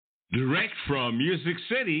Direct from Music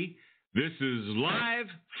City, this is Live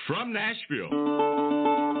from Nashville.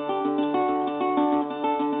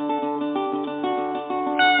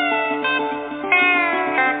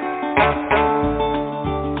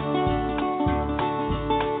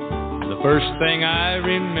 The first thing I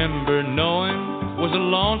remember knowing was a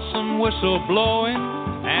lonesome whistle blowing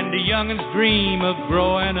and a youngin's dream of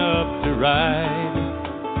growing up to ride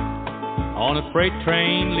on a freight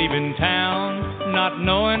train leaving town, not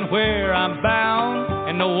knowing where I'm bound,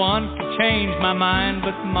 and no one could change my mind,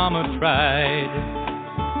 but Mama tried.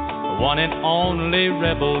 The one and only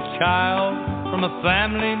rebel child from a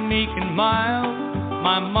family meek and mild,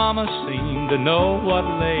 my Mama seemed to know what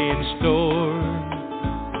lay in store.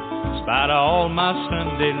 In spite of all my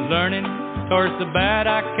Sunday learning, towards the bad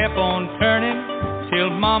I kept on turning, till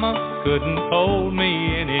Mama couldn't hold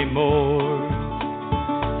me anymore.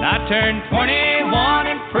 I turned 21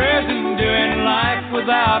 in prison, doing life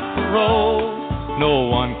without parole. No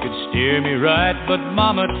one could steer me right, but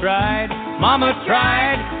Mama tried. Mama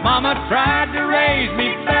tried to raise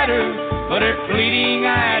me better, but her pleading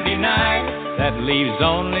I denied. That leaves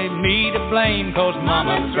only me to blame, 'cause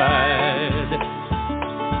Mama tried.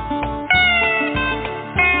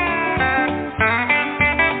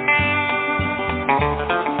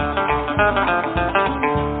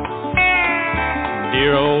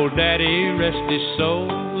 Dear old daddy, rest his soul,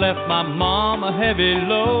 left my mom a heavy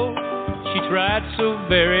load. She tried so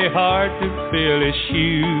very hard to fill his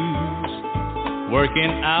shoes,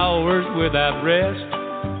 working hours without rest,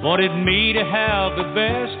 wanted me to have the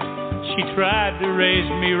best. She tried to raise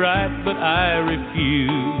me right, but I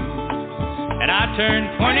refused. And I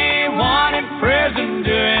turned 21 in prison,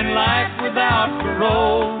 doing life without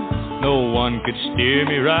parole. No one could steer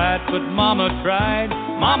me right, but Mama tried.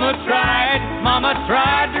 Mama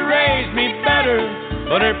tried to raise me better,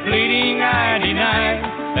 but her pleading I denied.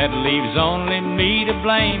 That leaves only me to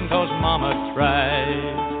blame, 'cause Mama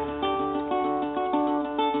tried.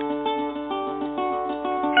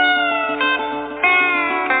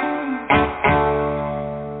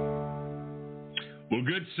 Well,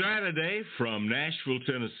 good Saturday from Nashville,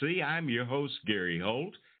 Tennessee. I'm your host, Gary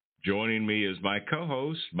Holt. Joining me is my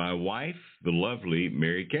co-host, my wife, the lovely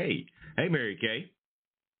Mary Kaye. Hey, Mary Kaye.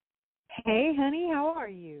 Hey, honey, how are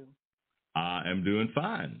you? I am doing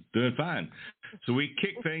fine, So we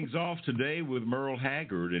kick things off today with Merle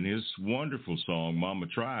Haggard and his wonderful song, Mama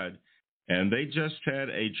Tried. And they just had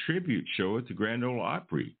a tribute show at the Grand Ole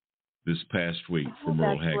Opry this past week for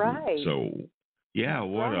Merle Haggard. Right. So, yeah,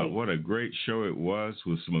 what a great show it was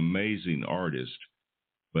with some amazing artists.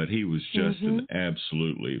 But he was just an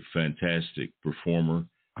absolutely fantastic performer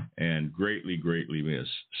and greatly, greatly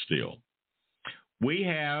missed still. We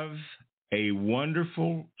have a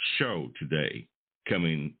wonderful show today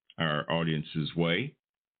coming our audience's way.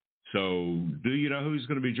 So do you know who's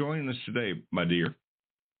going to be joining us today, my dear?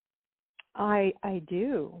 I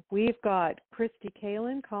do. We've got Kristi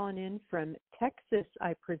Kalyn calling in from Texas,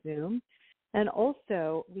 I presume. And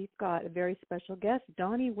also, we've got a very special guest,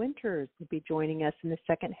 Donnie Winters, will be joining us in the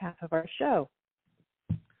second half of our show.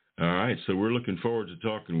 All right, so we're looking forward to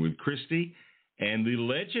talking with Kristi, and the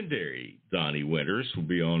legendary Donnie Winters will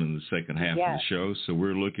be on in the second half of the show, so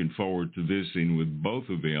we're looking forward to visiting with both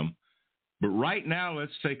of them. But right now,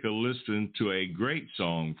 let's take a listen to a great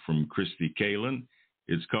song from Kristi Kalyn.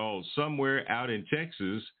 It's called Somewhere Out in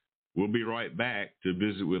Texas. We'll be right back to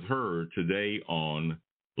visit with her today on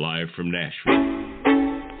Live from Nashville.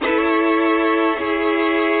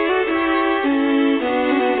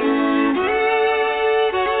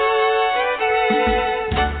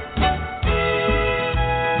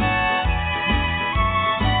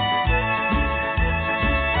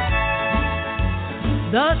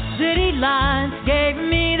 The city lights gave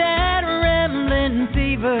me that rambling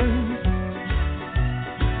fever,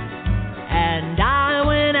 and I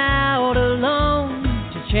went out alone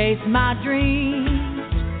to chase my dreams.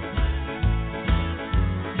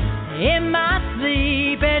 In my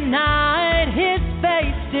sleep at night, his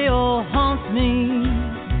face still haunts me,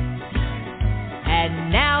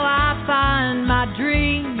 and now I find my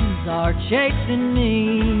dreams are chasing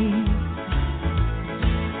me.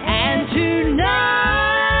 And tonight,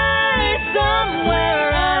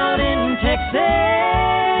 somewhere out in Texas,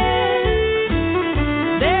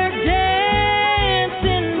 they're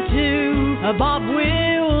dancing to a Bob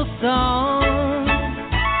Wills song.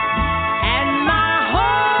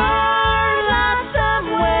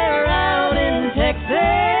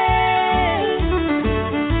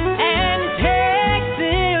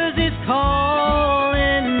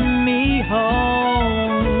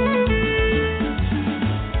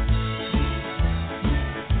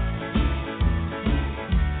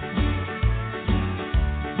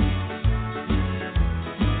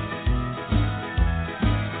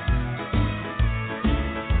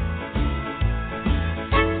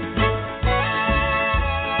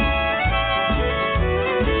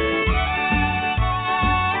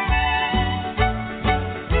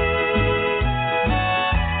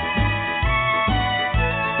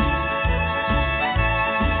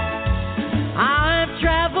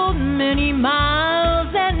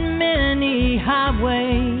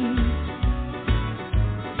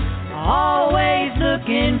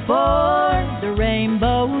 before the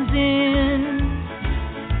rainbow's in.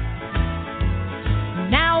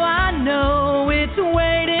 Now I know it's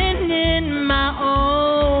waiting in my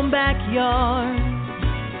own backyard,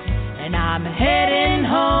 and I'm heading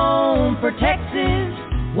home for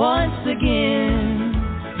Texas once again.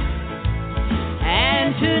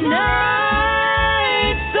 And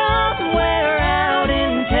tonight, somewhere out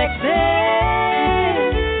in Texas,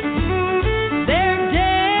 they're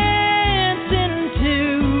dancing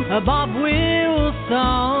to a Bob Wills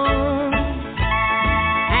song.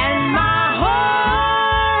 And my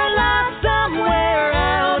whole life somewhere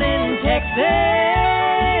out in Texas,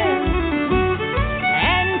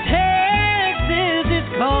 and Texas is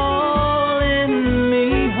calling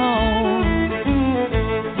me home.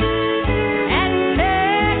 And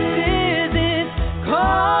Texas is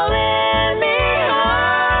calling me home.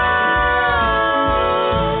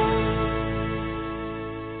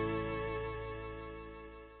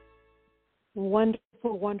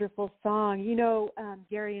 Wonderful, wonderful song. You know,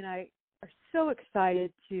 Gary and I are so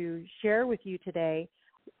excited to share with you today,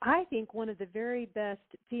 I think, one of the very best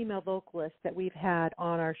female vocalists that we've had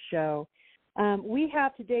on our show. We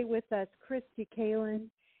have today with us Kristi Kalyn,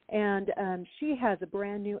 and she has a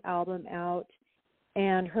brand new album out,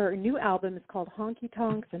 and her new album is called Honky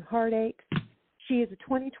Tonks and Heartaches. She is a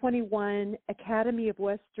 2021 Academy of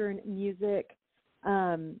Western Music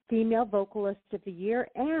Female Vocalist of the Year,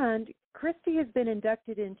 and Kristi has been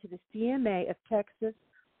inducted into the CMA of Texas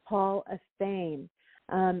Hall of Fame.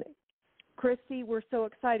 Kristi, we're so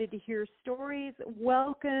excited to hear stories.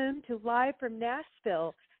 Welcome to Live from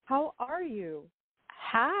Nashville. How are you?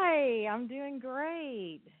 Hi, I'm doing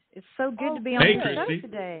great. It's so good to be on Hey, the show Kristi.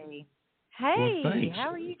 today. Hey, Well, thanks. how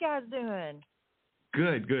are you guys doing?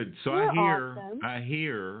 Good, good. So We're I awesome.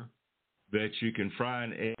 hear that you can fry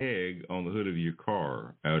an egg on the hood of your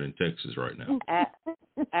car out in Texas right now.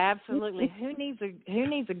 Absolutely. Who needs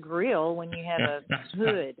a grill when you have a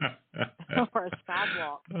hood or a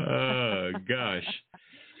sidewalk? Oh, gosh.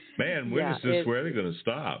 Man, when Yeah, is this weather going to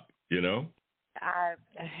stop, you know?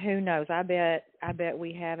 Who knows? I bet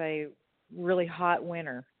we have a really hot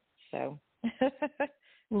winter. So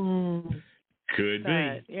Could be.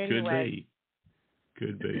 But anyway.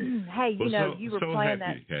 Could be. Hey, you know, you were playing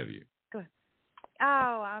that. Have you?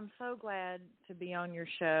 Oh, I'm so glad to be on your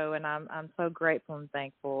show, and I'm so grateful and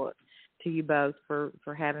thankful to you both for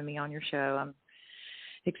having me on your show. I'm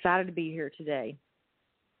excited to be here today.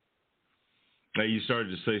 Now, you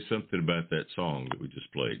started to say something about that song that we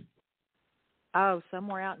just played. Oh,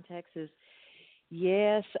 somewhere out in Texas.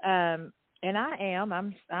 Yes, and I am.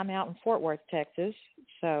 I'm out in Fort Worth, Texas.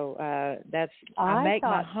 So I make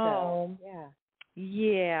my home. So. Yeah.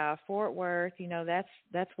 Yeah, Fort Worth. You know, that's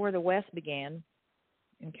where the West began.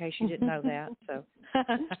 In case you didn't know that, so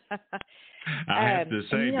I have to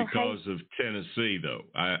say because of Tennessee, though.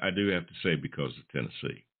 I do have to say because of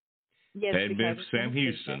Tennessee. Yes, hadn't been Sam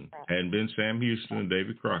Houston, hadn't been Sam Houston and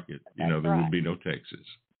David Crockett, there would be no Texas.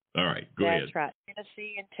 All right, go ahead. That's right,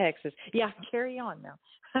 Tennessee and Texas. Yeah, carry on now.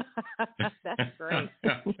 That's great.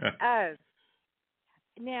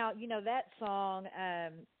 Now, you know, that song,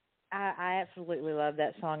 I absolutely love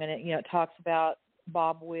that song, and it talks about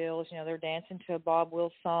Bob Wills. They're dancing to a Bob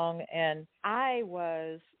Wills song, and my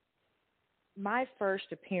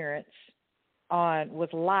first appearance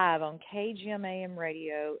was live on KGM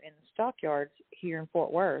radio in the Stockyards here in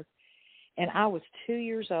Fort Worth, and I was 2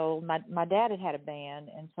 years old. My dad had a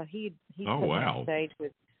band, and so he put me on stage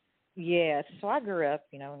with. Yes, so I grew up,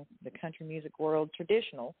 in the country music world,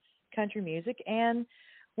 traditional country music, and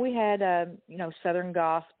we had Southern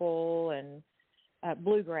gospel and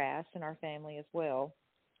bluegrass in our family as well.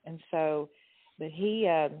 And so, but he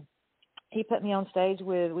put me on stage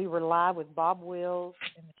we were live with Bob Wills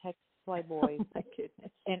and the Texas Playboys. My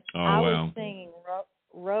goodness. And I was singing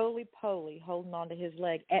Roly Poly, holding on to his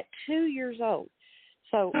leg at 2 years old.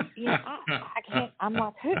 So, I can't, I'm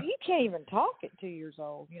like, you can't even talk at 2 years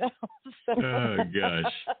old, So, oh,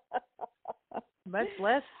 gosh. Much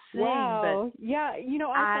less sing. Wow. But yeah,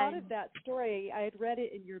 I thought of that story. I had read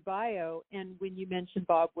it in your bio, and when you mentioned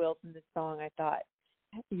Bob Wills in this song, I thought,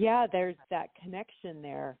 yeah, there's that connection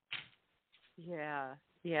there. Yeah.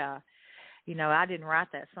 I didn't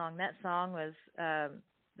write that song. That song was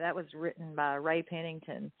that was written by Ray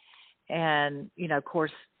Pennington, and of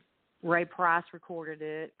course, Ray Price recorded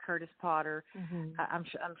it. Curtis Potter. Mm-hmm. I'm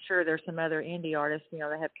sure there's some other indie artists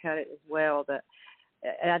that have cut it as well. But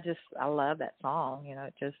I love that song.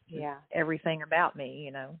 It's everything about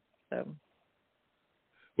me. So.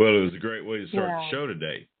 Well, it was a great way to start the show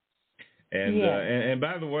today. And and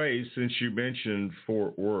by the way, since you mentioned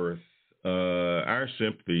Fort Worth, our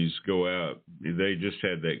sympathies go out. They just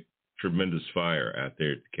had that tremendous fire out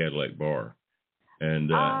there at the Cadillac Bar.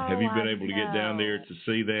 And have you been able to get down there to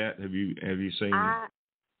see that? Have you seen it?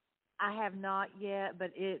 I have not yet,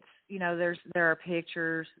 but it's, there are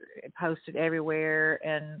pictures posted everywhere,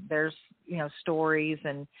 and there's, stories,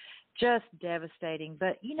 and just devastating.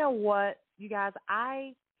 But you know what, you guys,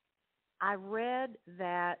 I read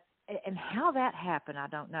that, and how that happened, I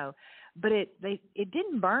don't know, but it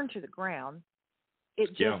didn't burn to the ground.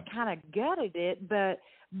 It just kind of gutted it, but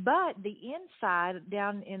the inside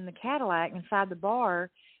down in the Cadillac inside the bar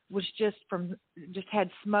was just had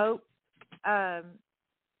smoke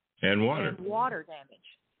and water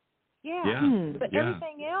damage. Yeah. But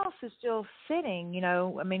everything else is still sitting,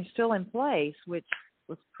 still in place, which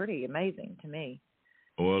was pretty amazing to me.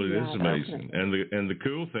 Well, it is amazing. And the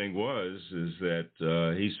cool thing is that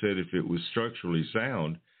he said if it was structurally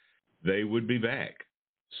sound, they would be back.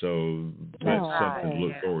 So that's something to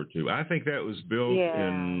look forward to. I think that was built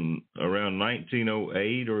in around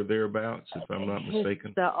 1908 or thereabouts, if I'm not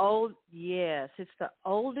mistaken. It's the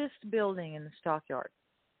oldest building in the stockyard,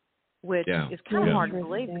 which is kind of hard to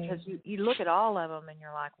believe, because you look at all of them and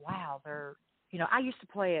you're like, wow, they're, I used to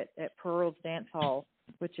play at Pearl's Dance Hall,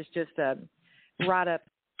 which is just right up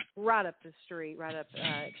the street, right up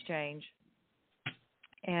Exchange,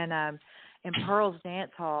 and Pearl's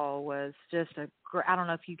Dance Hall was just I don't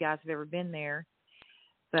know if you guys have ever been there,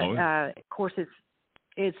 but of course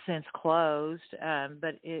it's since closed,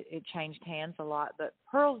 but it changed hands a lot. But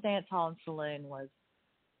Pearl's Dance Hall and Saloon was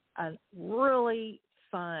a really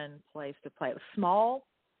fun place to play. It was small,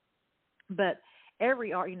 but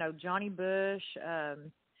every art, Johnny Bush,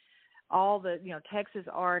 all the, Texas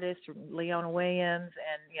artists, Leona Williams,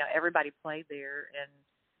 and, everybody played there, and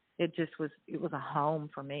it was a home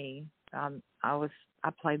for me. I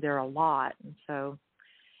played there a lot, and so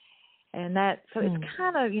it's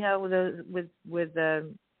kind of, with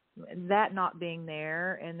that not being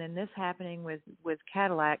there, and then this happening with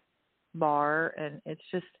Cadillac Bar, and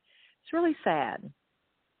it's really sad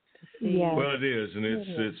to see. Yeah. Well, it is, and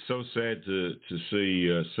it's so sad to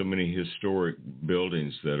see so many historic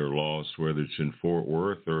buildings that are lost, whether it's in Fort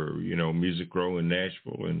Worth or Music Row in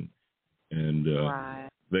Nashville, and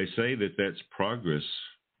they say that that's progress,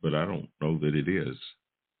 but I don't know that it is.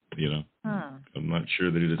 I'm not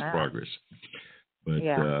sure that it is progress. But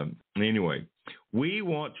anyway, we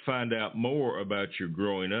want to find out more about your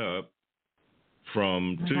growing up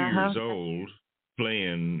from 2 years old,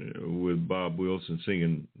 playing with Bob Wilson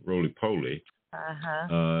singing Roly Poly,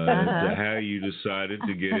 to how you decided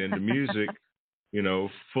to get into music,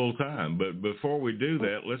 full time. But before we do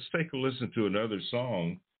that, let's take a listen to another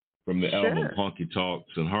song from the album Honky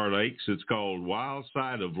Tonks and Heartaches. It's called Wild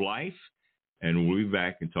Side of Life. And we'll be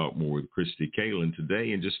back and talk more with Kristi Kaylin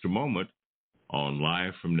today in just a moment on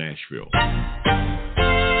Live from Nashville.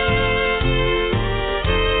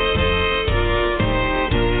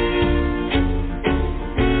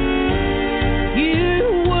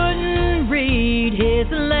 You wouldn't read his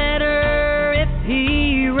letter if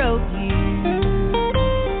he wrote you.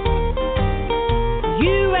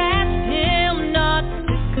 You asked him not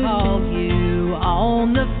to call you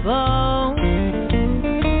on the phone.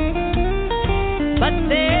 But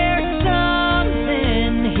there's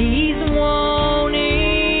something he's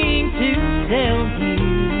wanting to tell you.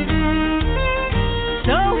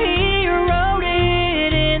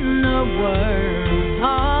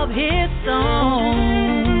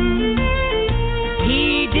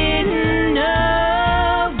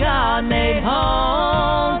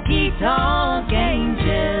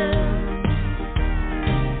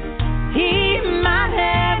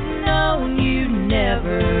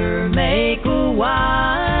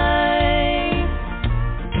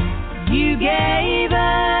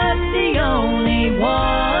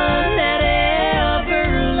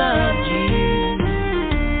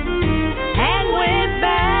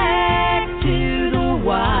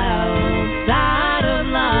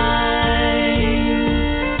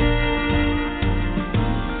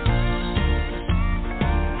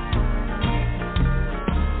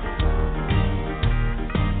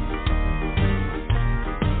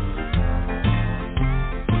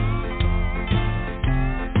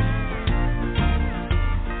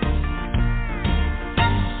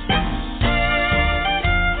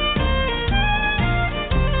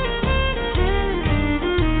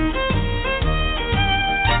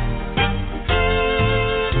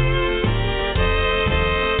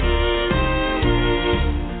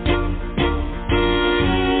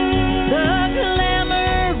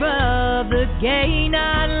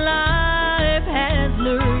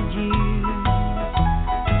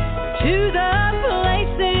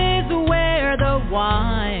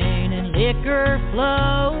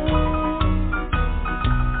 flow,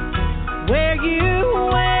 where you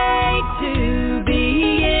wait to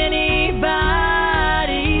be anybody's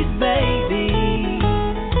baby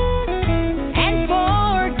and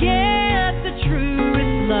forget the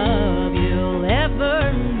truest love you'll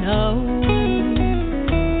ever know.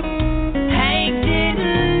 Hank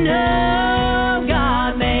didn't know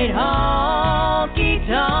God made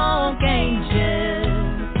honky-tonk angels.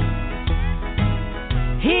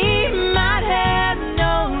 He might have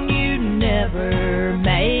known you'd never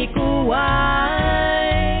make a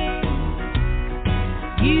wife.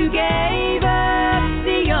 You gave up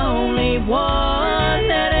the only one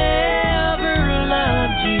that ever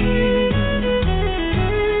loved you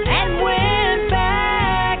and went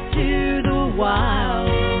back to the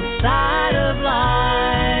wild side of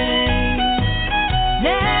life.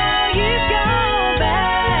 Now you go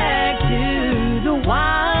back to the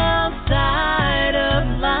wild side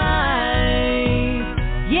of life.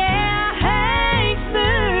 Yeah, Hank's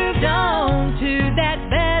moved on to that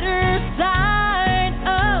better side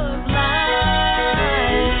of life.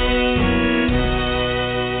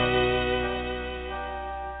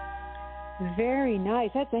 Very nice.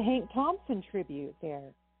 That's a Hank Thompson tribute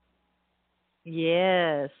there.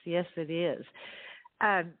 Yes, it is.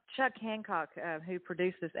 Chuck Hancock, who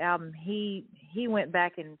produced this album, he went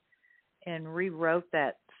back and rewrote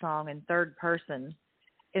that song in third person,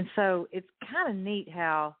 and so it's kind of neat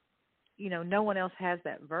how, no one else has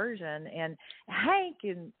that version. And Hank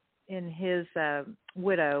and his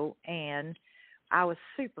widow Ann, I was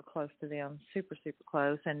super close to them, super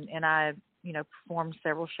close, and I performed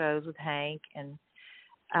several shows with Hank, and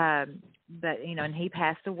but and he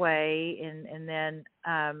passed away, and then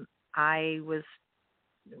I was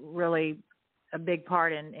really a big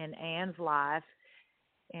part in Ann's life,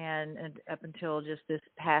 and up until just this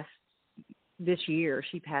year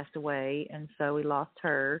she passed away, and so we lost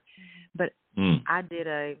her. But I did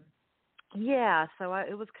it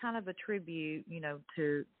was kind of a tribute,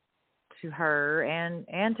 to her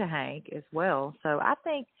and to Hank as well. So I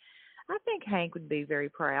think Hank would be very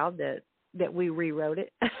proud that we rewrote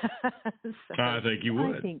it. So, I think you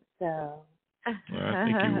would. I think so. I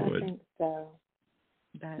think you would. I think so.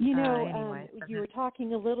 But, Anyway, you were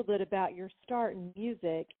talking a little bit about your start in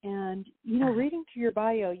music, and reading through your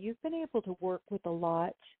bio, you've been able to work with a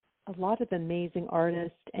lot of amazing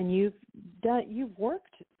artists, and you've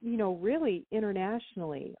worked, really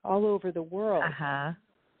internationally, all over the world.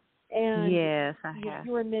 And yes, I have.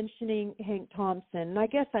 You were mentioning Hank Thompson, and I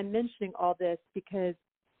guess I'm mentioning all this because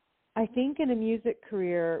I think in a music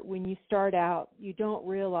career, when you start out, you don't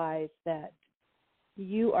realize that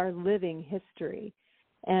you are living history.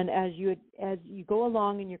 And as you go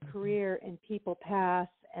along in your career and people pass,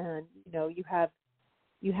 and you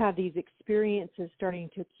have these experiences starting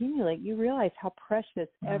to accumulate, you realize how precious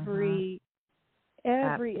every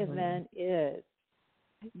event is.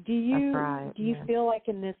 Do you feel like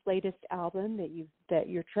in this latest album that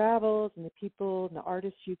your travels and the people and the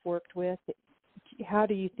artists you've worked with, how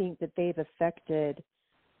do you think that they've affected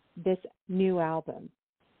this new album?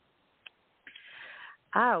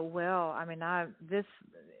 Oh, well, I mean,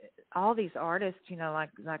 all these artists,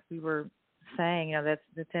 like we were saying,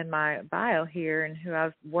 that's in my bio here, and who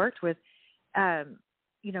I've worked with, they're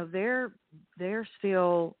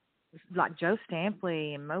still, like Joe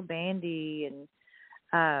Stampley and Mo Bandy, and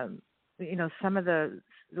a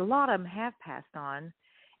lot of them have passed on,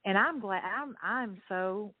 and I'm glad. I'm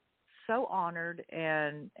so honored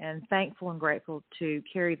and thankful and grateful to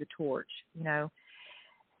carry the torch,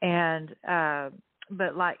 and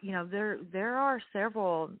but there are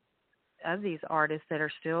several of these artists that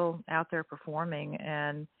are still out there performing,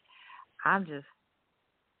 and I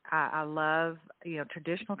love,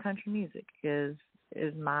 traditional country music is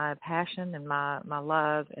my passion and my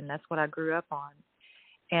love, and that's what I grew up on.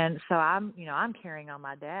 And so I'm carrying on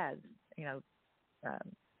my dad's,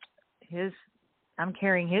 I'm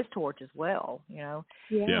carrying his torch as well, Yeah.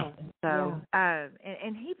 So,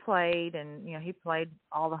 and he played, and, he played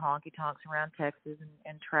all the honky tonks around Texas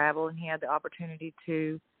and travel, and he had the opportunity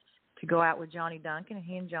to go out with Johnny Duncan, and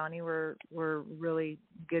he and Johnny were really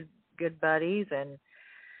good buddies,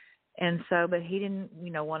 and so, but he didn't,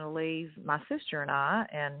 want to leave my sister and I,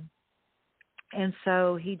 and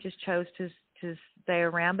so he just chose to stay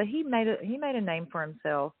around, but he made a name for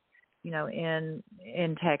himself, in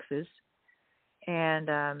Texas. And,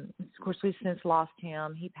 of course, we've since lost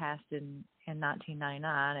him. He passed in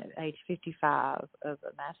 1999 at age 55 of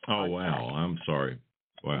a massive heart attack. Wow. I'm sorry.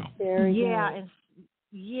 Wow. And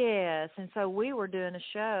yes. And so we were doing a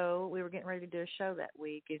show. We were getting ready to do a show that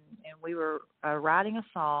week, and we were writing a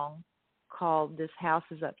song called This House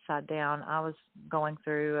is Upside Down. I was going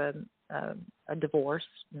through a divorce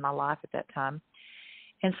in my life at that time.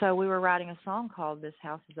 And so we were writing a song called This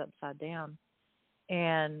House is Upside Down.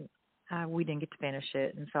 And we didn't get to finish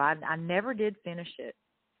it. And so I never did finish it.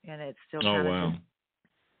 And it's still kind of just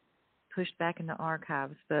pushed back in the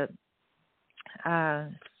archives. But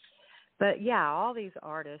yeah, all these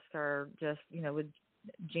artists are just, with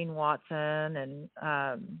Gene Watson and,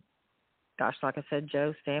 like I said,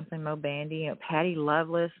 Joe Stamplin, Mo Bandy, Patty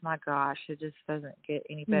Loveless. My gosh, it just doesn't get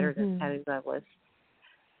any better than Patty Loveless.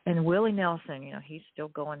 And Willie Nelson, he's still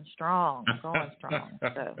going strong. So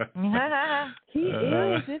he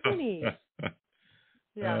is, isn't he?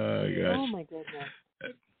 Yeah. Oh my goodness.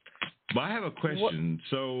 Well, I have a question.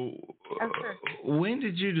 So, when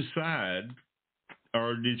did you decide,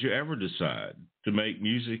 or did you ever decide to make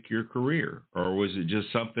music your career, or was it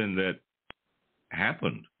just something that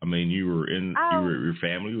happened? I mean, your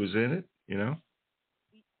family was in it,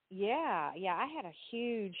 Yeah. I had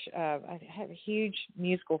a huge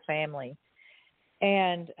musical family,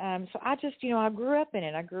 and so I just, I grew up in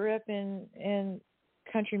it. I grew up in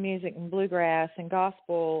country music and bluegrass and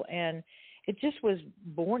gospel, and it just was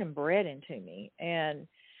born and bred into me. And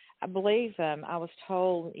I believe I was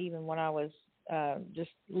told, even when I was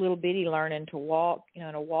just little bitty learning to walk, in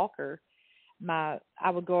a walker, I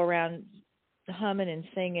would go around humming and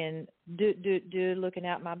singing, do looking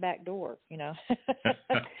out my back door, and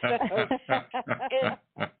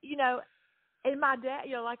my dad,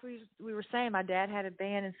 like we were saying, my dad had a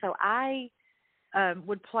band, and so I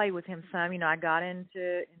would play with him some. I got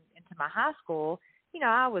into my high school.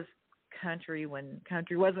 I was country when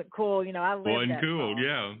country wasn't cool. I lived that cool,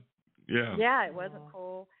 song. Yeah, it wasn't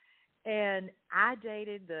cool. And I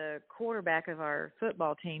dated the quarterback of our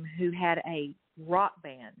football team who had a rock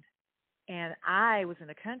band, and I was in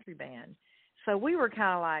a country band. So we were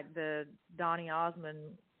kind of like the Donnie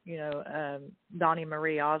Osmond, Donnie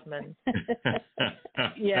Marie Osmond,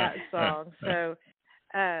 song. So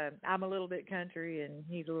I'm a little bit country, and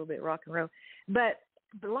he's a little bit rock and roll. But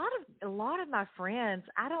a lot of my friends,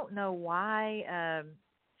 I don't know why,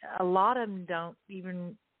 a lot of them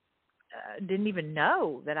didn't even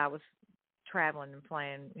know that I was traveling and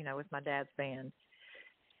playing, with my dad's band.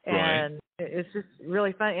 And it's just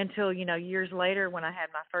really fun until, years later when I had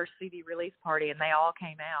my first CD release party and they all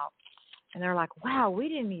came out and they're like, wow, we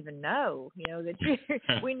didn't even know, that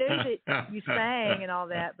we knew that you sang and all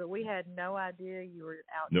that, but we had no idea you were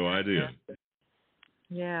out. No idea.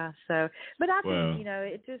 Yeah. So, but I think,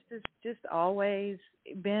 it just always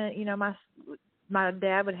been, my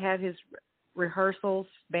dad would have his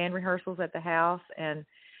band rehearsals at the house, and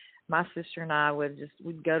my sister and I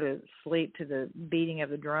we'd go to sleep to the beating of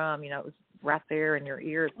the drum. It was right there in your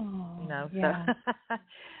ear, Yeah. So,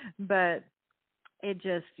 but it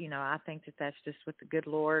just, I think that's just what the good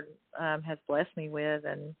Lord has blessed me with,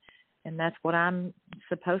 and that's what I'm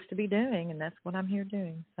supposed to be doing, and that's what I'm here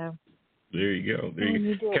doing. So there you go.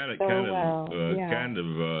 Kind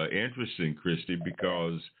of interesting, Kristi,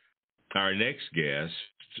 because our next guest,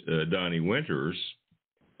 Donnie Winters.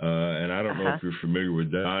 And I don't know if you're familiar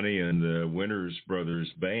with Donnie and the Winters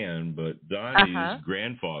Brothers band, but Donnie's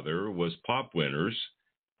grandfather was Pop Winters,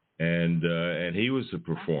 and he was a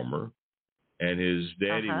performer, and his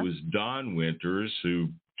daddy was Don Winters, who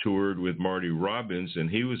toured with Marty Robbins, and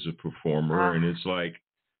he was a performer, and it's like,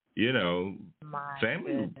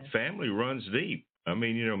 family runs deep. I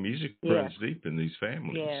mean, music runs deep in these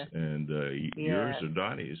families, and yours are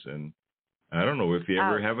Donnie's, and I don't know if you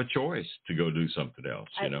ever have a choice to go do something else,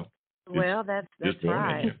 Well, that's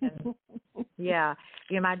right. Yeah.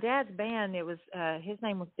 My dad's band, it was his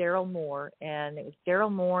name was Daryl Moore, and it was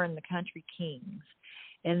Daryl Moore and the Country Kings.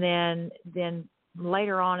 And then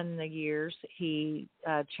later on in the years, he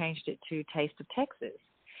changed it to Taste of Texas.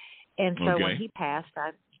 And so when he passed,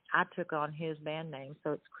 I took on his band name.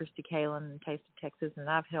 So it's Kristi, Kalyn, and Taste of Texas, and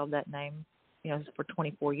I've held that name, for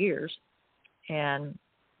 24 years. And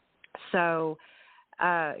so,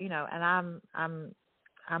 and I'm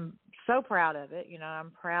so proud of it.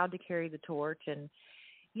 I'm proud to carry the torch. And,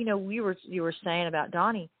 you were saying about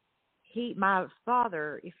Donnie, my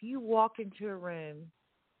father, if you walked into a room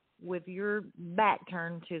with your back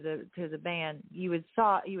turned to the band, you would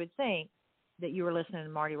think that you were listening to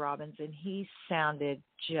Marty Robbins, and he sounded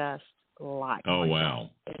just like Marty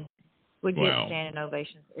Robbins. And would get standing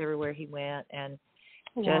ovations everywhere he went, and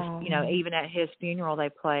just, even at his funeral, they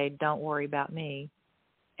played "Don't Worry About Me,"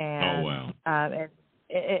 and and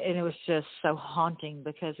it was just so haunting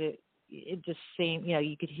because it just seemed,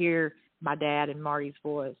 you could hear my dad and Marty's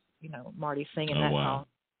voice, Marty singing that song.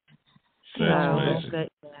 That's amazing.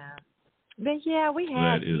 But yeah, we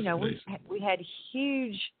had, amazing. we had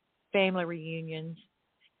huge family reunions,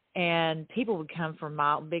 and people would come from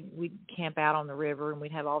we'd camp out on the river, and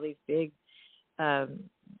we'd have all these big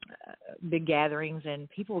gatherings, and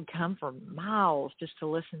people would come from miles just to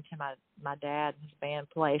listen to my dad and his band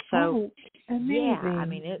play. So, amazing. yeah, I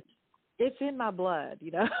mean, it's in my blood,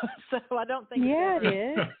 so I don't think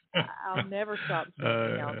it is. I'll never stop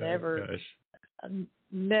singing. I'll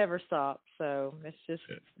never stop. So it's just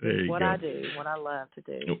what I do, what I love to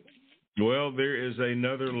do. Well, there is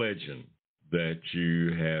another legend that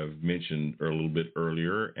you have mentioned a little bit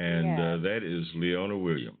earlier, and that is Leona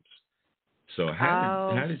Williams. So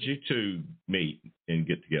how did you two meet and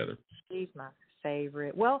get together? She's my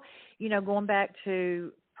favorite. Well, going back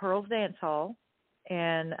to Pearl's Dance Hall,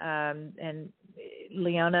 and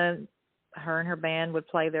Leona, her and her band would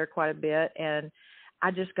play there quite a bit, and I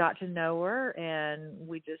just got to know her, and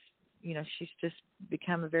we just, she's just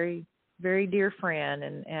become a very, very dear friend,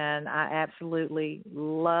 and I absolutely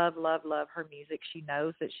love her music. She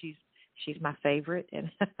knows that she's my favorite, and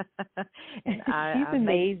and she's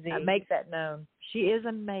amazing. I make that known. She is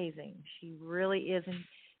amazing. She really is, and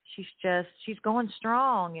she's going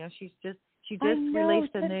strong. She just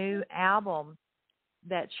released a new album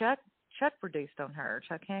that Chuck produced on her.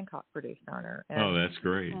 Chuck Hancock produced on her. And, that's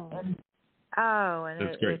great.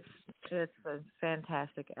 That's great. It's a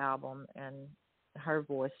fantastic album, and her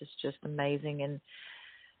voice is just amazing. And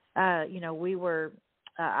we were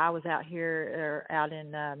I was out here out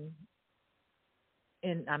in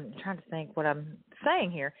I'm trying to think what I'm saying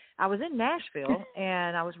here. I was in Nashville,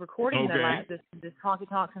 and I was recording this Honky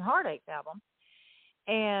Tonks and Heartaches album,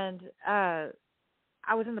 and I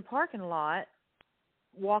was in the parking lot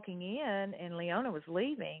walking in, and Leona was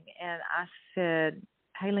leaving, and I said,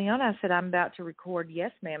 "Hey, Leona," I said, "I'm about to record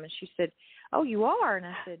Yes, Ma'am." And she said, "Oh, you are?" And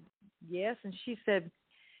I said, "Yes." And she said,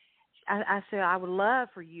 I said, "I would love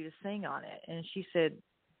for you to sing on it." And she said,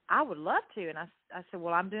 "I would love to." And I said,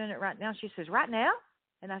 "Well, I'm doing it right now." She says, "Right now?"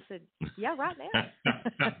 And I said, "Yeah, right now."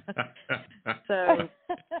 So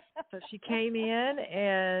she came in,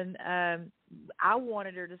 and I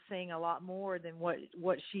wanted her to sing a lot more than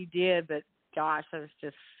what she did, but gosh, I was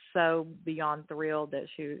just so beyond thrilled that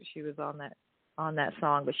she was on that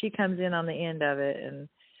song. But she comes in on the end of it, and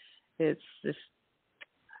it's just,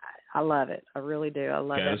 I love it. I really do. I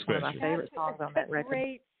love it. It's one of my favorite songs on that record.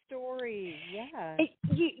 Great story. Yeah.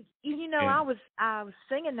 I was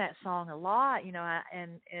singing that song a lot,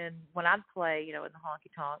 and when I'd play, in the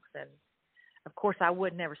honky tonks, and of course I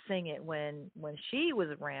would never sing it when she was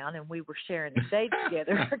around and we were sharing the stage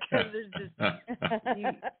together, because there's just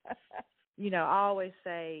I always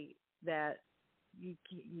say that you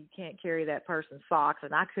can't carry that person's socks,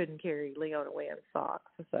 and I couldn't carry Leona Williams'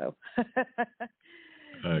 socks, so.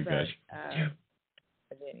 Gosh.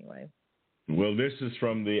 But anyway. Well, this is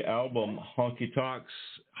from the album Honky Tonks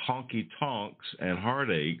and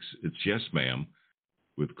Heartaches. It's Yes, Ma'am,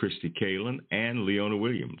 with Kristi, Kaylin, and Leona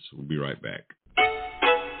Williams. We'll be right back.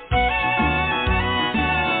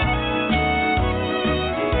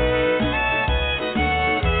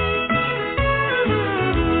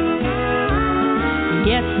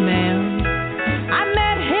 Yes, ma'am. I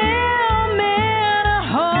met him in a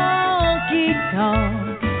honky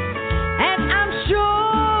tonk, and I'm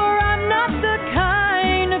sure I'm not the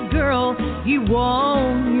kind of girl you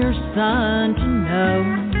want your son to know.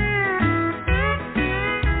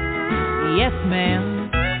 Yes, ma'am.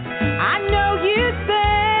 I know you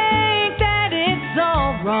think that it's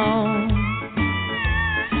all wrong,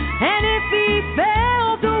 and if he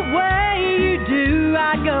felt the way you do,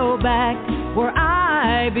 I'd go back where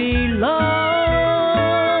I belong.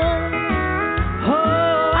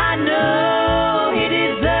 Oh, I know he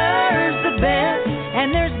deserves the best,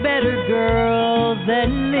 and there's better girls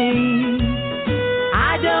than me.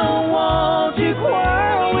 I don't want to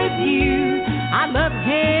quarrel with you. I love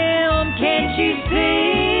him, can't you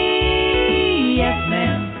see? Yes,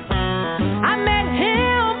 ma'am. I met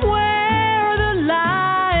him where the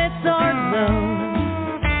lights are low,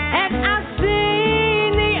 and I've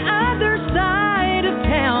seen the other side of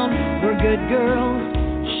town where good girls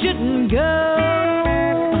shouldn't go.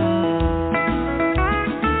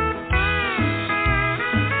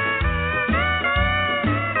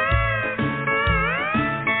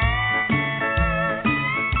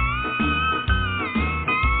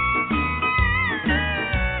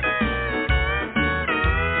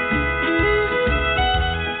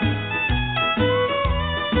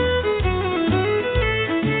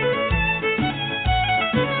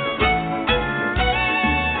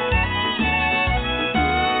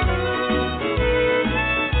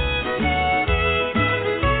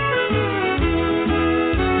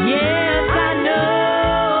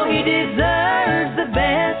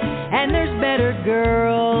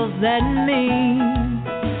 than me.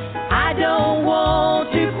 I don't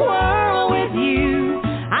want to quarrel with you.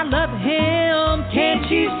 I love him, can't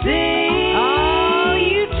you see? Oh,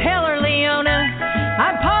 you tell her, Leona,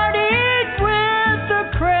 I partied with the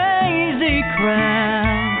crazy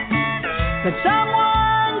crowd. But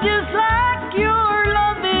someone just like your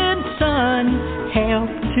loving son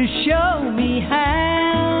helped to show me how.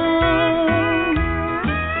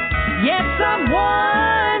 Yes,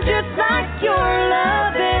 someone just like your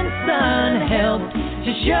loving son helped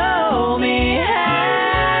to show me how.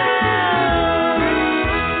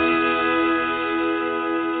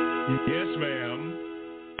 Yes, ma'am.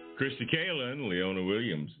 Kristi Kaylin, Leona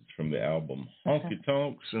Williams from the album Honky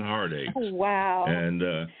Tonks and Heartaches. Oh, wow. And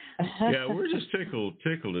yeah, we're just tickled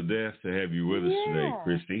to death to have you with us today,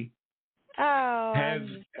 Kristi. Oh,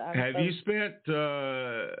 have you spent,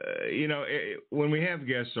 when we have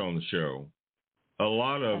guests on the show, a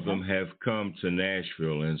lot of them have come to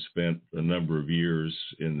Nashville and spent a number of years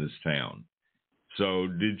in this town. So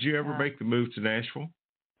did you ever make the move to Nashville?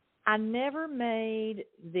 I never made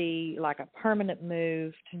a permanent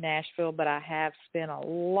move to Nashville, but I have spent a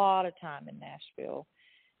lot of time in Nashville.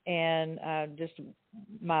 And just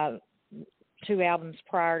my 2 albums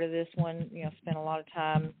prior to this one, spent a lot of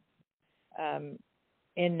time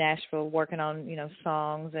in Nashville working on,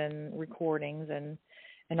 songs and recordings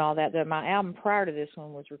and all that. My album prior to this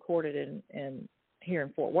one was recorded in here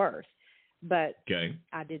in Fort Worth. But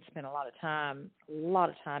I did spend a lot of time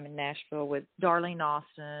in Nashville with Darlene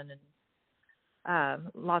Austin and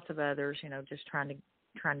lots of others, just trying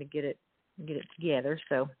to get it together.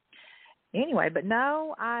 So anyway, but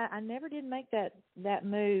no, I never did make that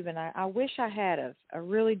move, and I wish I had of. I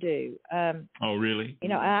really do. Oh, really?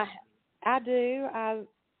 I do.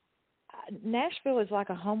 Nashville is like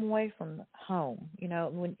a home away from home.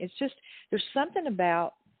 When it's just there's something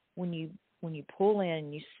about when you pull in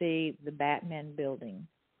and you see the Batman building.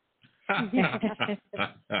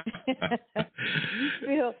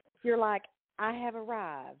 You're like, I have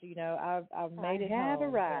arrived. I've made it home. I have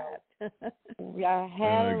arrived. I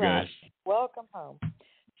have arrived. Gosh. Welcome home.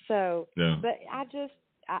 So, but I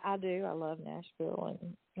do. I love Nashville,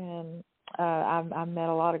 and I've met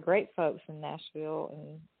a lot of great folks in Nashville,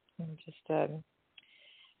 and just,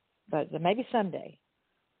 but maybe someday.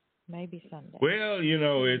 Well,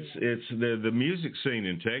 it's the music scene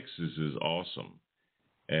in Texas is awesome,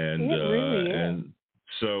 and it really is. And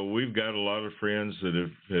so we've got a lot of friends that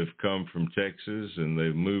have come from Texas, and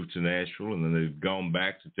they've moved to Nashville, and then they've gone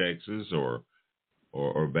back to Texas or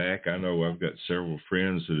back. I know I've got several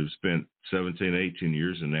friends that have spent 17, 18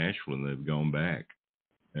 years in Nashville, and they've gone back.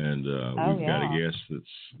 And we've got a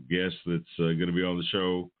guest that's going to be on the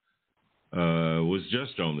show. Was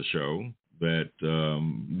just on the show. That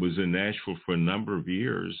was in Nashville for a number of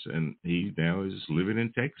years, and he now is living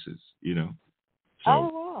in Texas, So, oh,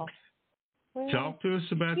 wow. Well, talk to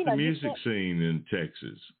us about the music scene in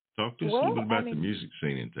Texas. Talk to us a little bit about the music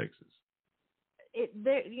scene in Texas.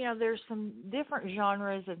 There's some different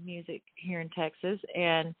genres of music here in Texas,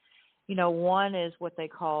 and, one is what they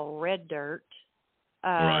call red dirt.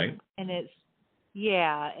 Right. And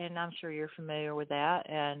and I'm sure you're familiar with that,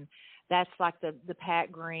 and that's like the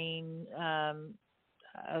Pat Green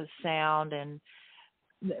sound, and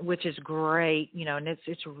which is great, and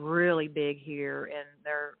it's really big here,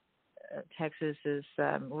 and Texas is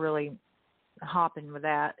really hopping with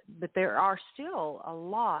that. But there are still a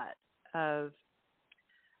lot of,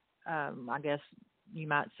 I guess you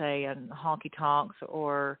might say, honky tonks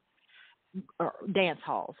or dance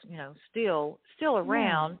halls, still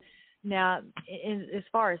around. Now, as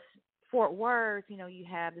far as Fort Worth, you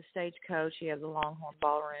have the Stagecoach, you have the Longhorn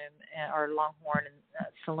Ballroom or Longhorn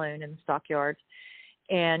Saloon in the Stockyards,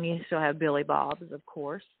 and you still have Billy Bob's, of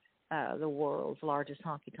course, the world's largest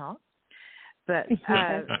honky tonk. But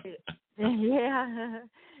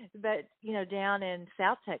but down in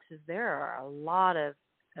South Texas, there are a lot of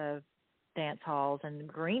dance halls, and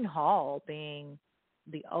Green Hall being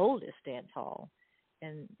the oldest dance hall.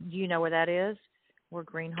 And do you know where that is? Where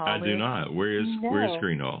Green Hall is? I do not. Where's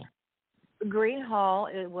Green Hall? Green Hall,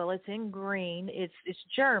 it's in Green. It's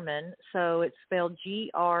German, so it's spelled Gruene.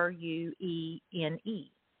 Okay.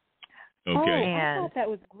 Oh, I thought that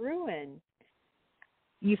was Gruen.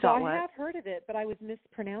 You thought what? I have heard of it, but I was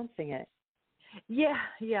mispronouncing it.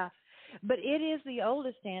 Yeah. But it is the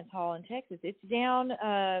oldest dance hall in Texas. It's down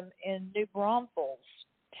in New Braunfels,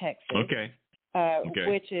 Texas. Okay.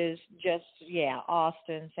 Which is just,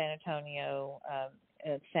 Austin, San Antonio,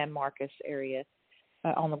 San Marcos area.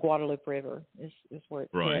 On the Guadalupe River is where it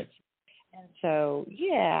sits. And so,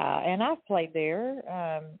 and I've played there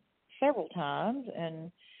several times,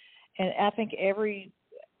 and I think every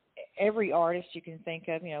every artist you can think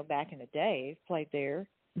of, back in the day played there.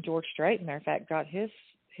 George Strait, matter of fact, got his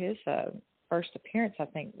first appearance, I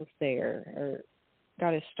think, was there, or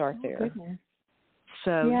got his start there. Goodness.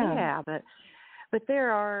 So but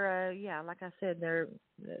there are, like I said,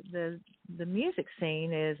 the music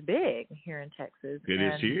scene is big here in Texas. It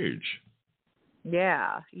is huge.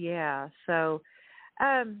 Yeah. So,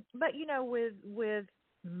 but with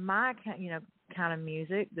my kind of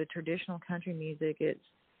music, the traditional country music,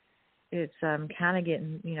 it's kind of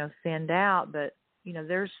getting thinned out. But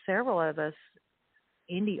there's several of us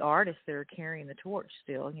indie artists that are carrying the torch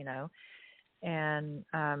still. And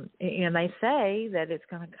they say that it's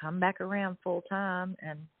going to come back around full time.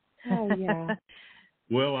 And oh yeah.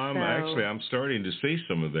 Well, I'm starting to see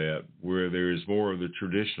some of that, where there's more of the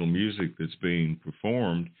traditional music that's being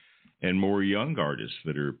performed, and more young artists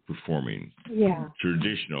that are performing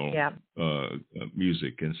traditional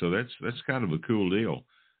music, and so that's kind of a cool deal.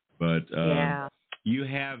 But you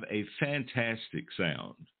have a fantastic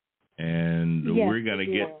sound. And we're going to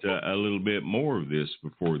get a little bit more of this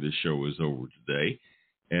before this show is over today.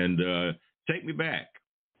 And Take Me Back.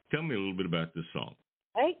 Tell me a little bit about this song.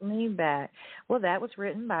 Take Me Back. Well, that was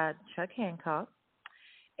written by Chuck Hancock.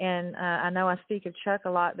 And I know I speak of Chuck a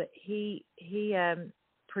lot, but he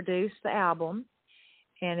produced the album.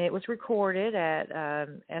 And it was recorded at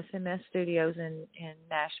SMS Studios in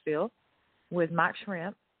Nashville with Mike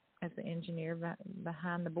Shrimp as the engineer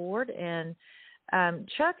behind the board. And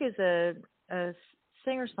Chuck is a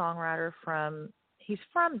singer-songwriter he's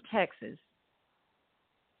from Texas,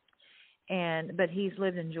 but he's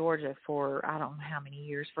lived in Georgia for I don't know how many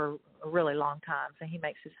years, for a really long time. So he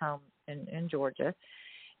makes his home in Georgia,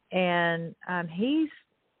 and he's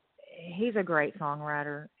a great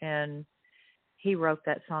songwriter, and he wrote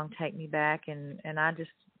that song "Take Me Back," and I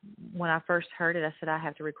just, when I first heard it, I said I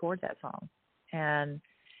have to record that song, and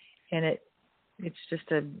it's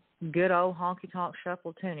just a good old honky-tonk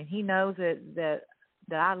shuffle tune. And he knows that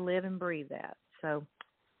I live and breathe that. So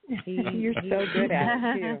you're so good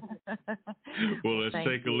at it, too. Well, let's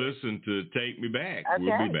take a listen to Take Me Back. Okay.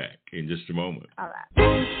 We'll be back in just a moment. All right.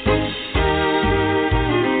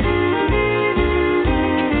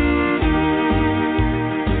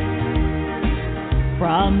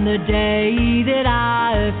 From the day that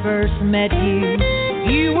I first met you,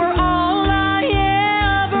 you were all I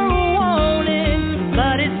ever wanted.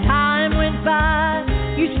 But as time went by,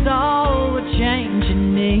 you saw a change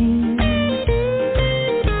in me.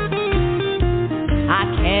 I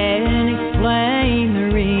can't explain the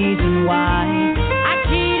reason why. I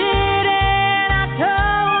cheated and I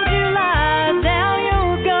told you lies. Now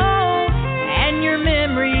you're gone and your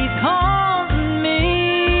memories haunting me.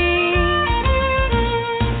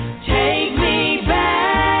 Take me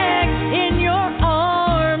back in your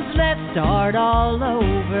arms. Let's start all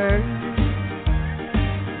over.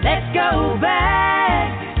 Let's go back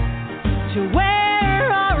to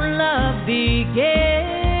where our love began.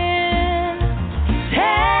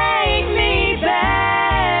 Take me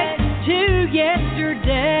back to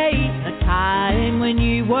yesterday, a time when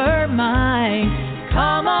you were mine.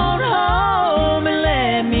 Come on home and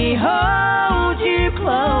let me hold you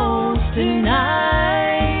close tonight.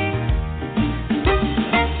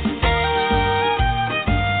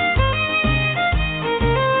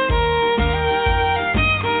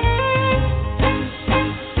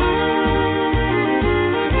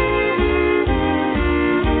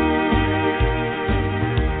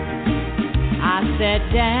 Sat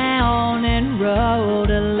down and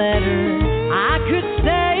wrote a letter. I could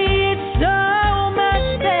say it's so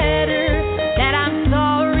much better, that I'm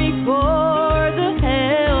sorry for the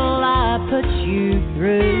hell I put you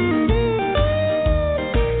through.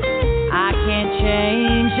 I can't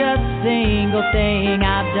change a single thing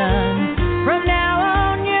I've done. From now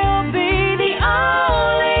on you'll be the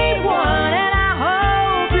only one, and I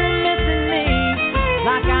hope you're missing me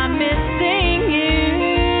like I'm missing you.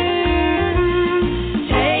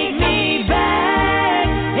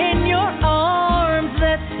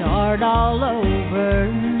 All over.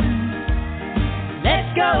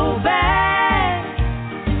 Let's go back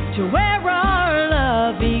to where our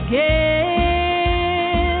love began.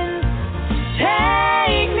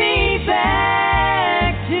 Take me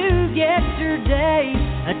back to yesterday.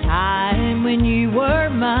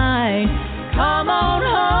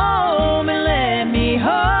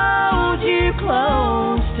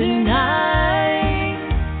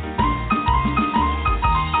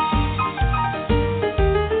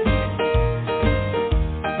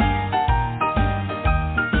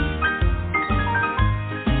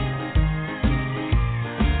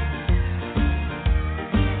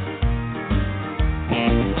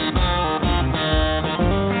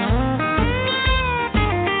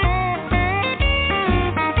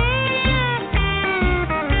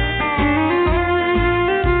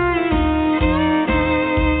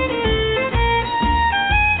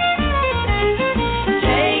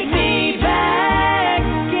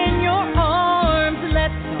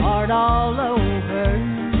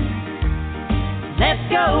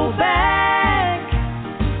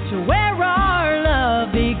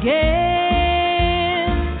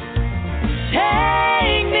 again.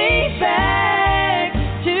 Take me back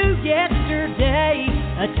to yesterday,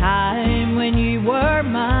 a time when you were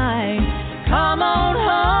mine. Come on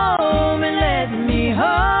home and let me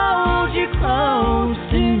hold you close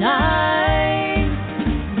tonight.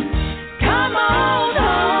 Come on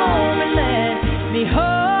home and let me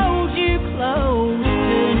hold you close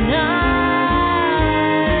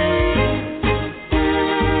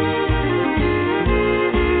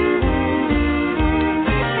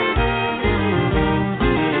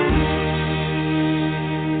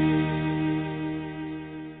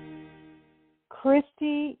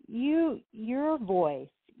Kristi, your voice,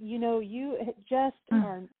 you know, you just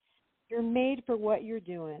are, you're made for what you're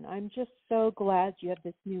doing. I'm just so glad you have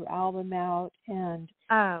this new album out, and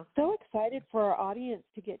so excited for our audience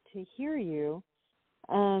to get to hear you.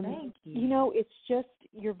 Thank you. You know, it's just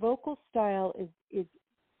your vocal style is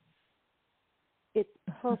it's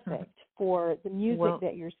perfect for the music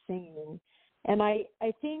that you're singing. And I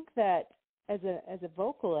think that as a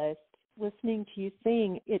vocalist, listening to you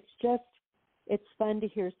sing, it's fun to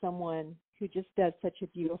hear someone who just does such a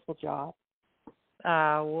beautiful job.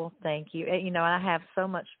 Well, thank you. You know, I have so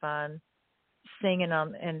much fun singing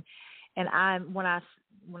and when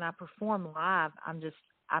I perform live, I'm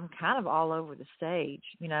kind of all over the stage,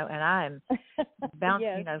 you know, and I'm bouncing,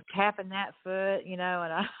 Yes. you know, tapping that foot, you know,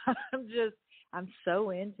 and I'm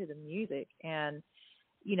so into the music, and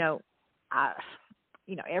you know,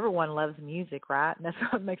 everyone loves music, right? And that's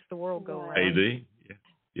what makes the world go round. AD,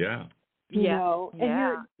 yeah. You know,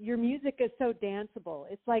 and your music is so danceable.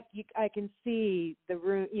 It's like I can see the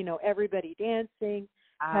room, you know, everybody dancing,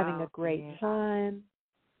 having a great time.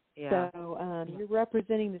 Yeah. So you're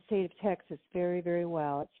representing the state of Texas very, very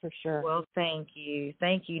well. It's for sure. Well, thank you.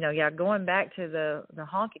 You know, going back to the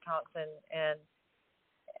honky tonks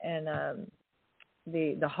and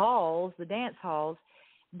the halls, the dance halls,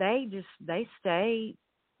 they stay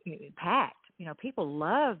packed. You know, people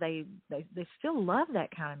they still love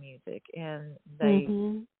that kind of music, and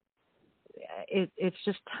it's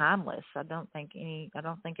just timeless. I don't think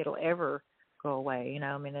it'll ever go away. You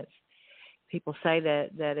know, I mean, people say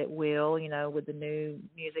that it will, you know, with the new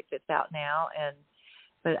music that's out now,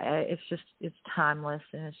 but it's timeless,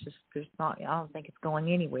 and I don't think it's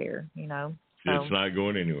going anywhere. You know, so, it's not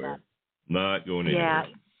going anywhere. Not going anywhere. Yeah.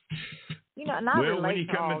 You know, and I relate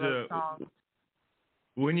to all those songs.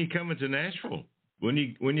 When you come into Nashville? When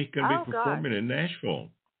you going to be performing in Nashville?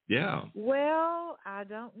 Yeah. Well, I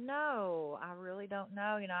don't know. I really don't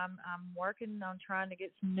know. You know, I'm working on trying to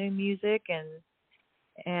get some new music,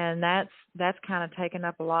 and that's kind of taken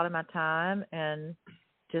up a lot of my time, and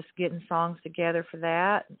just getting songs together for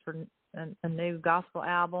that, for a new gospel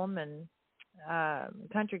album and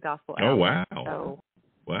country gospel album. Oh, wow. So,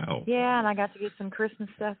 wow. Yeah, and I got to get some Christmas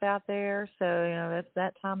stuff out there. So, you know, that's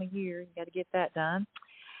that time of year. You got to get that done.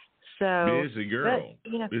 So busy girl.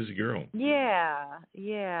 But, you know, busy girl.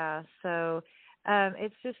 Yeah. So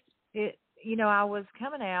it's just you know, I was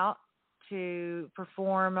coming out to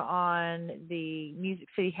perform on the Music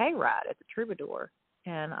City Hayride at the Troubadour,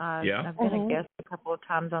 and I've been a guest a couple of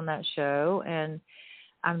times on that show, and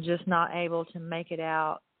I'm just not able to make it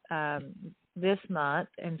out this month,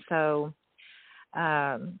 and so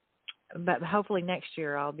but hopefully next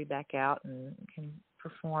year I'll be back out and can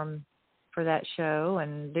perform for that show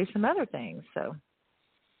and do some other things. So,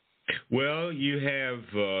 well, you have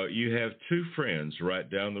two friends right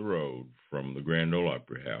down the road from the Grand Ole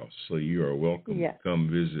Opry House, so you are welcome to come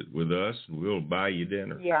visit with us, and we'll buy you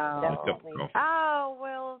dinner. Yeah, and a cup of coffee. Oh,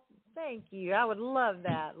 well, thank you. I would love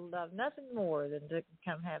that. Love nothing more than to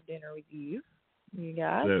come have dinner with you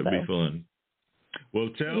guys. That would be fun. Well,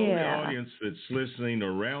 tell the audience that's listening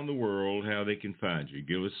around the world how they can find you.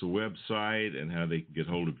 Give us a website and how they can get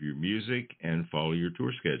hold of your music and follow your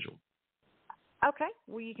tour schedule. Okay.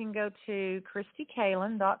 Well, you can go to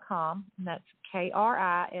KristiKaylin.com, and that's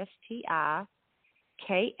KristiKaylyn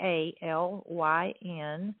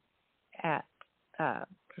at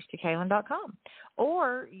KristiKaylin.com.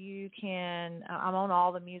 Or you can, I'm on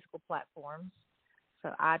all the musical platforms,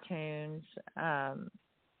 so iTunes,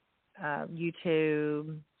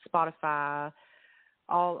 YouTube, Spotify,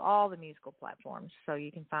 all the musical platforms. So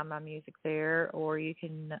you can find my music there, or you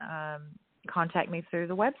can contact me through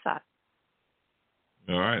the website.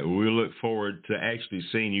 All right. Well, we look forward to actually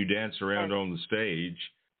seeing you dance around on the stage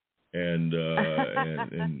and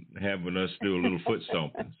having us do a little foot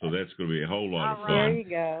stomping. So that's going to be a whole lot of fun. There you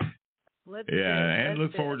go. And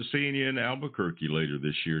look forward to seeing you in Albuquerque later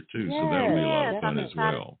this year too. So that'll be a lot of fun as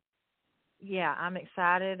well. Yeah, I'm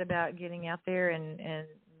excited about getting out there and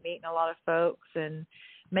meeting a lot of folks, and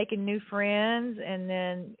making new friends, and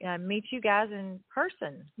then meet you guys in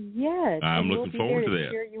person. Yes. I'm looking forward to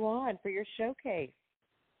that. Cheer you on for your showcase.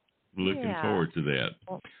 Looking forward to that.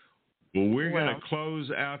 Well, we're going to close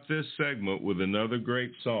out this segment with another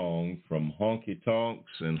great song from Honky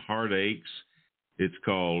Tonks and Heartaches. It's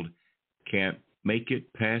called Can't Make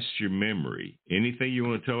It Past Your Memory. Anything you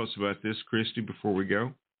want to tell us about this, Kristi, before we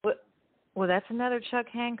go? Well, that's another Chuck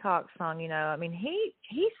Hancock song, you know. I mean,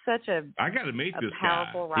 he's such a I got to meet this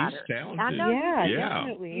powerful guy. writer. He's talented. I know. Yeah,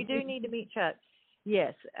 definitely. You do need to meet Chuck.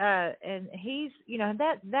 Yes, and he's, you know,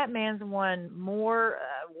 that man's won more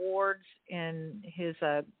awards in his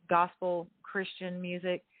gospel Christian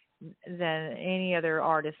music than any other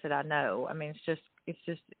artist that I know. I mean, it's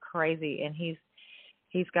just crazy, and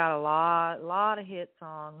he's got a lot of hit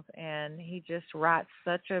songs, and he just writes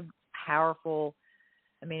such a powerful.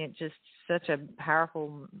 I mean, it's just such a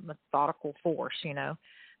powerful, methodical force, you know.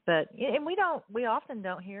 But and we often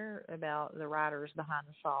don't hear about the writers behind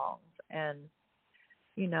the songs, and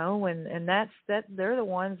you know, and that's they're the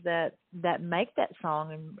ones that make that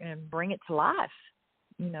song and bring it to life,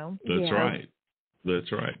 you know. That's right.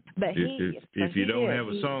 That's right. But if you don't have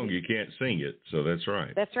a song, you can't sing it. So that's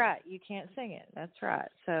right. That's right. You can't sing it. That's right.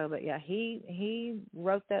 So, but yeah, he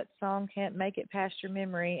wrote that song, Can't Make It Past Your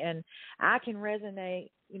Memory, and I can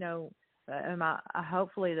resonate, you know,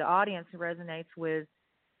 hopefully the audience resonates with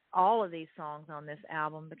all of these songs on this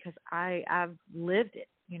album because I've lived it,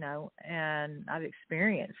 you know, and I've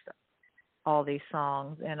experienced all these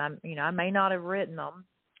songs, and I may not have written them,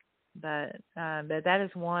 but that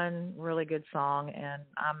is one really good song, and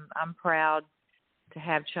I'm proud to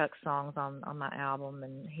have Chuck's songs on my album,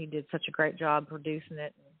 and he did such a great job producing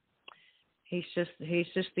it. And he's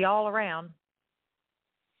just the all around.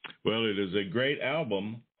 Well, it is a great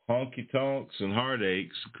album, Honky Tonks and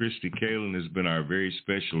Heartaches. Kristi Kaylin has been our very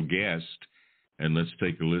special guest, and let's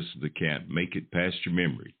take a listen to Can't Make It Past Your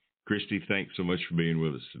Memory. Kristi, thanks so much for being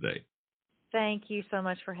with us today. Thank you so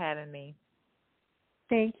much for having me.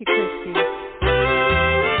 Thank you, Kristi.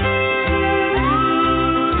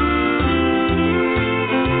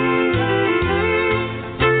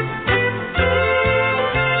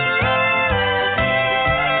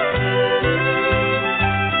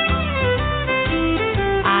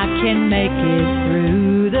 I can make it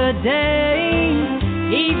through the day,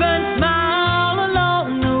 even smile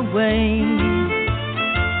along the way,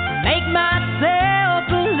 make myself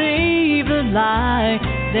believe the lie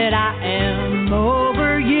that I am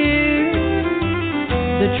over you.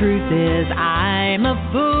 The truth is I'm a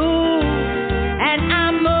fool, and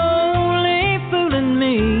I'm only fooling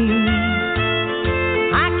me.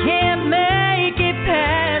 I can't make it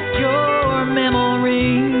past your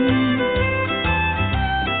memory.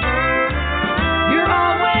 You're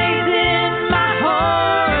always in my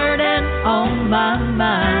heart and on my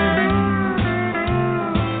mind.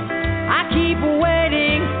 I keep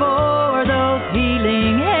waiting for those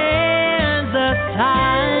healing hands of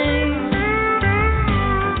time.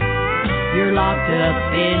 You're locked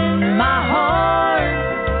up in my heart,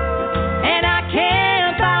 and I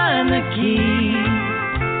can't find the key.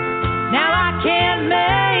 Now I can't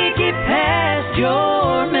make it past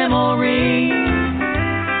your memory.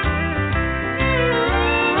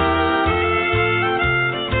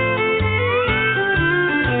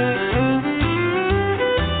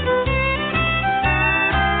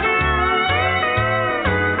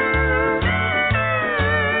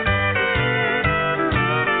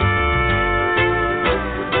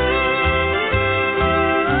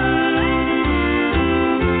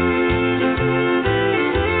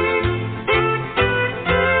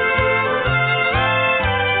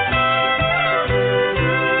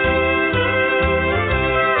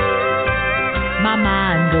 My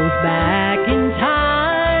mind goes back in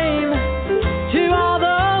time to all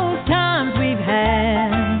those times we've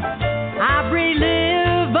had. I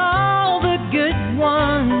relive all the good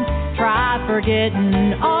ones, try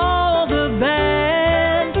forgetting all the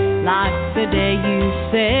bad. Like the day you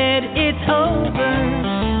said it's over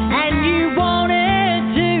and you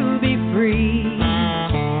wanted to be free.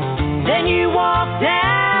 Then you walked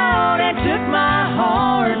out and took my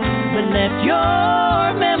heart, but left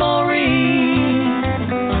your memory.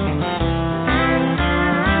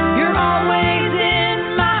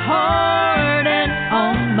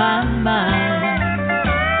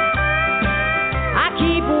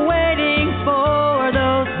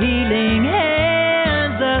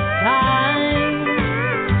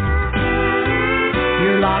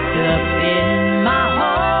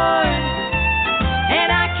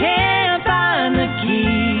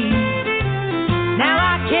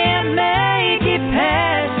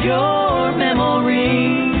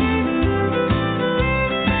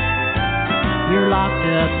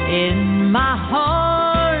 in my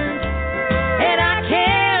heart, and I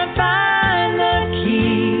can't find the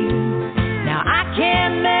key. Now I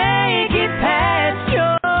can't make it past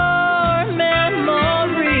your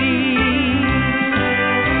memory.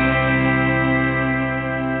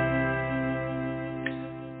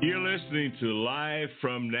 You're listening to Live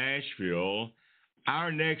from Nashville.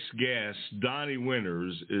 Our next guest, Donnie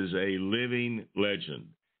Winters, is a living legend.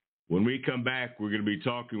 When we come back, we're going to be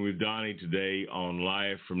talking with Donnie today on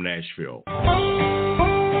Live from Nashville. Well,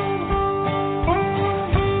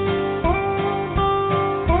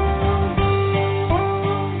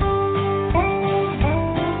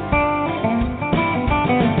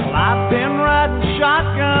 I've been riding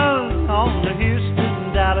shotgun on the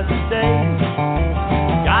Houston-Dallas stage.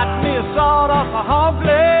 Got me a sawed-off a hog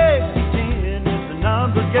leg, 10 is the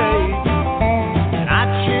number gauge. And I'd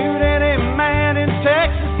shoot any man in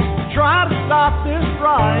Texas try to stop this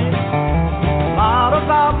ride. A lot of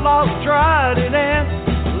outlaws tried it and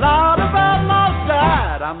a lot of outlaws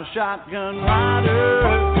died. I'm a shotgun rider,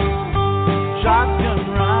 shotgun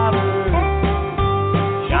rider,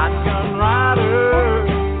 shotgun rider.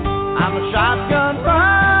 I'm a shotgun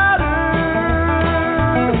rider.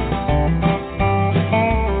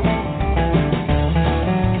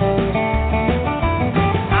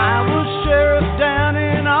 I was sheriff down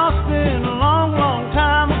in Austin a long, long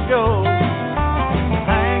time ago.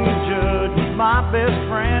 Hanging judge was my best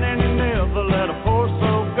friend, and he never let a poor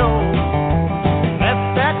soul go.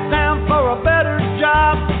 Left that town for a better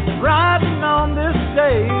job, riding on this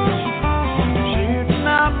stage. Shooting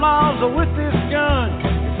outlaws with this gun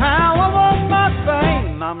is how I want my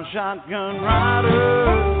fame. I'm a shotgun rider,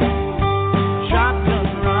 shotgun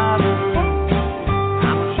rider.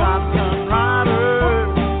 I'm a shotgun rider,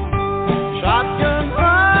 shotgun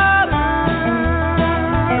rider.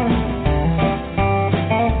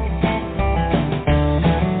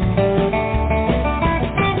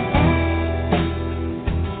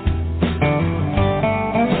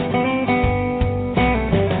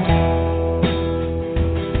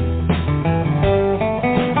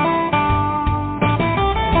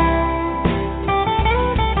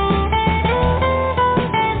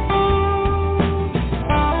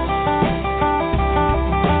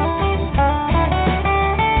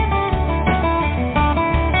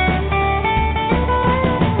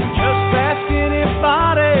 Just ask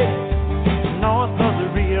anybody north of the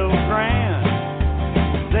Rio Grande.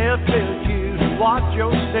 They'll tell you to watch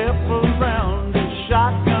your step around this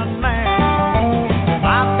shotgun man.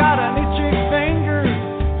 I've got an itchy finger,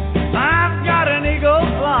 I've got an eagle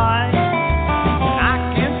flight.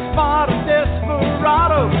 I can spot a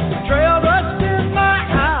desperado, trail rust in my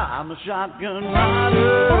eye. I'm a shotgun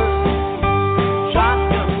rider,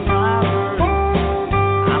 shotgun rider.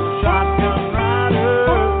 I'm a shotgun rider,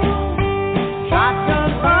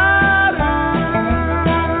 shotgun rider.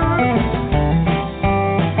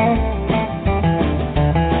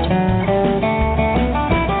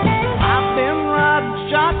 I've been riding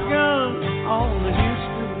shotgun on the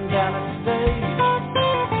Houston-Dallas stage.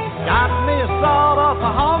 Got me a sawed-off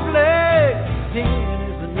a hog leg, 10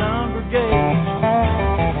 is the number gauge.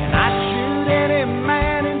 And I'd shoot any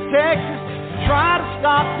man in Texas try to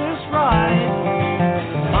stop this ride.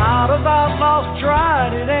 A lot of outlaws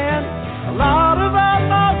tried it and a lot of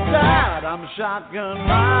outlaws died. I'm a shotgun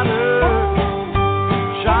rider,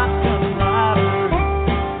 shotgun rider.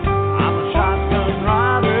 I'm a shotgun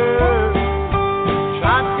rider,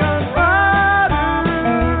 shotgun rider.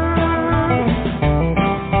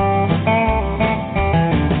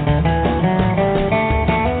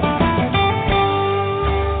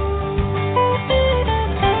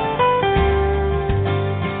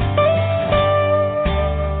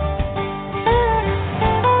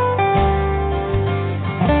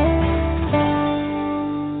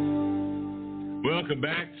 Welcome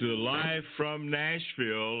back to Live from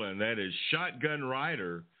Nashville, and that is Shotgun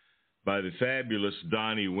Rider by the fabulous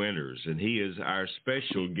Donnie Winters, and he is our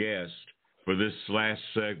special guest for this last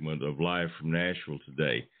segment of Live from Nashville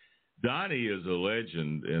today. Donnie is a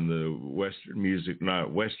legend in the Western music,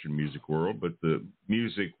 not Western music world, but the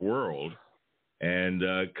music world, and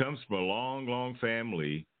comes from a long, long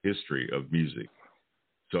family history of music.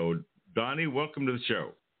 So, Donnie, welcome to the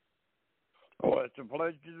show. Well, it's a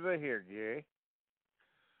pleasure to be here, Gary.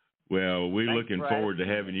 Well, we're Thanks looking for forward to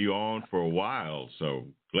asking having you on for a while, so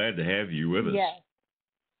glad to have you with us. Yes.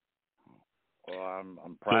 Well,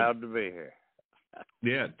 I'm proud to be here.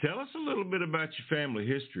 Yeah, tell us a little bit about your family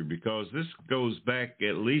history, because this goes back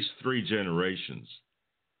at least 3 generations,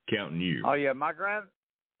 counting you. Oh yeah, my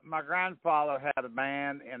grandfather had a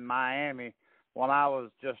band in Miami when I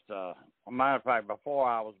was just a matter of fact, before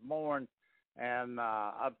I was born. and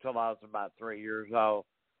up till I was about 3 years old,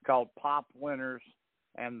 called Pop Winters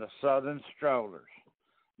and the Southern Strollers.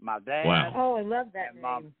 My dad. Wow. Oh, I love that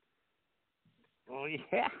name. Well,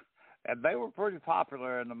 yeah, and they were pretty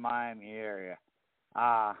popular in the Miami area.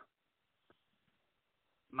 My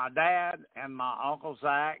dad and my Uncle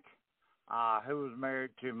Zach, who was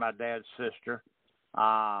married to my dad's sister,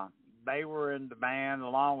 they were in the band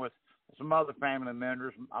along with some other family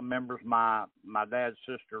members. My dad's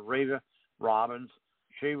sister, Rita Robbins.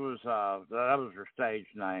 She was that was her stage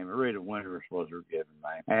name. Rita Winters was her given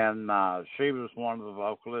name, and she was one of the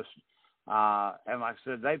vocalists. And like I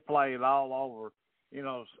said, they played all over,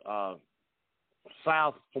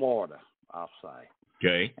 South Florida, I'll say.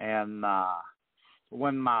 Okay. And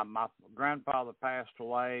when my grandfather passed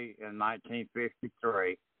away in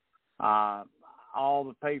 1953, all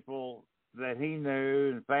the people that he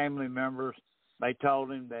knew and family members, they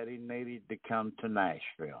told him that he needed to come to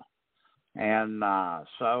Nashville. And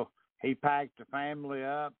so he packed the family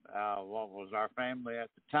up, what was our family at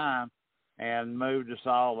the time, and moved us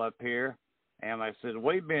all up here. And like I said,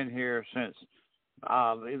 we've been here since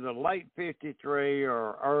either late 53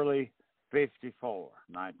 or early 54,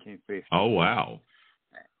 1950. Oh, wow.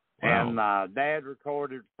 And Dad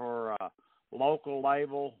recorded for a local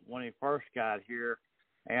label when he first got here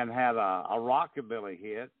and had a rockabilly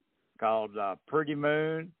hit called Pretty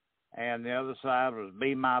Moon, and the other side was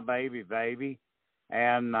Be My Baby, Baby.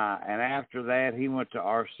 And after that, he went to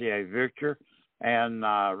RCA Victor and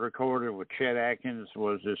recorded with Chet Atkins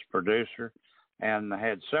was his producer, and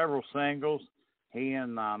had several singles. He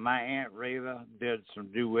and my Aunt Rita did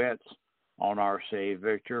some duets on RCA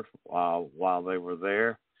Victor while they were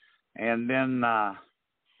there. And then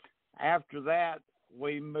after that,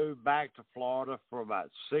 we moved back to Florida for about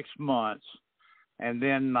 6 months. And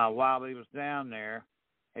then while he was down there,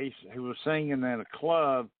 he was singing in a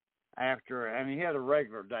club after, and he had a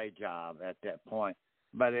regular day job at that point.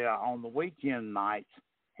 But on the weekend nights,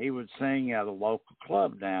 he would sing at a local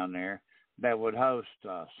club down there that would host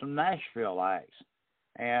some Nashville acts.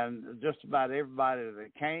 And just about everybody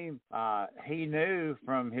that came, he knew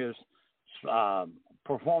from his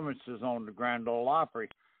performances on the Grand Ole Opry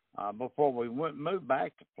before we moved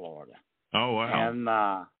back to Florida. Oh, wow.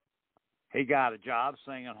 And he got a job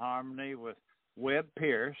singing harmony with Webb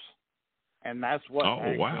Pierce, and that's what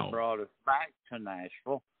brought us back to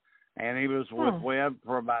Nashville. And he was with Webb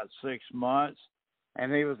for about 6 months,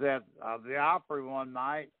 and he was at the Opry one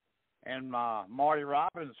night, and Marty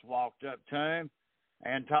Robbins walked up to him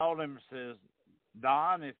and told him, says,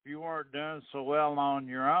 Don, if you weren't doing so well on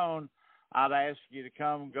your own, I'd ask you to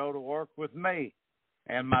come and go to work with me.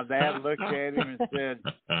 And my dad looked at him and said,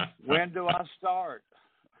 when do I start?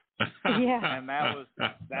 Yeah. And that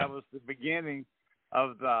was the beginning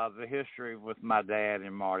of the history with my dad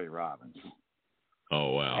and Marty Robbins.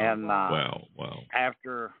 Oh, wow. And wow.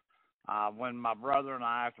 After when my brother and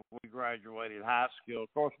I, after we graduated high school,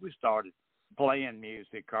 of course, we started playing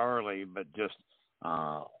music early, but just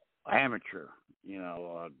amateur,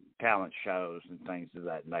 talent shows and things of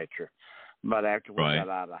that nature. But after we got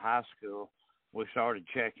out of high school, we started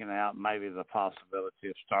checking out maybe the possibility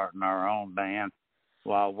of starting our own band.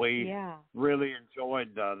 While we really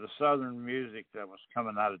enjoyed the Southern music that was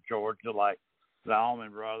coming out of Georgia, like the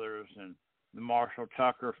Allman Brothers and the Marshall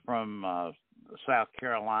Tucker from South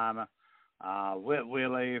Carolina, Whit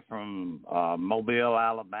Willie from Mobile,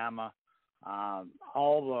 Alabama,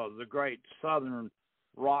 all the great Southern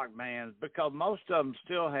rock bands, because most of them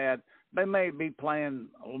still they may be playing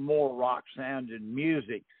more rock-sounding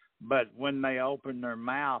music, but when they opened their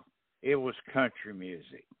mouth, it was country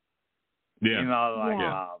music. Yeah.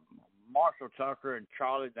 Marshall Tucker and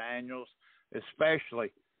Charlie Daniels,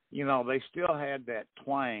 especially, they still had that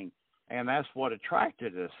twang, and that's what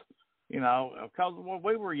attracted us, because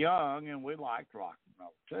we were young and we liked rock and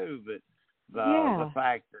roll too, but the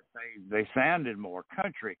fact that they sounded more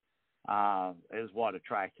country is what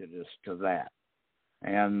attracted us to that.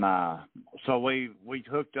 And so we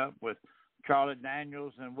hooked up with Charlie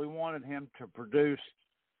Daniels, and we wanted him to produce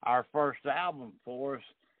our first album for us,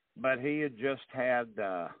 but he had just had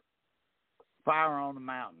Fire on the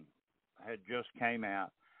Mountain had just came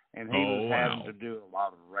out, and he was having to do a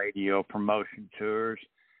lot of radio promotion tours,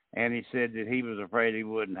 and he said that he was afraid he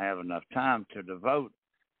wouldn't have enough time to devote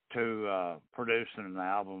to producing an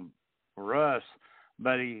album for us,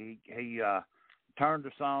 but he turned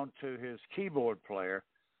us on to his keyboard player,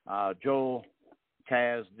 Joel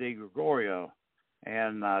Taz DiGregorio,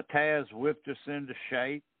 and Taz whipped us into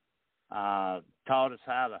shape, taught us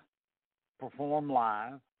how to perform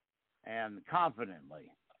live and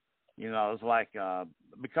confidently. It's like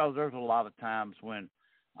because there's a lot of times when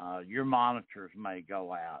your monitors may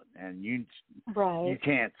go out, and you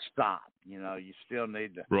can't stop. You still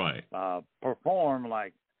need to perform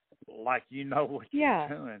like you know what you're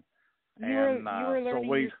doing. You were learning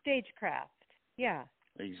your stagecraft. Yeah.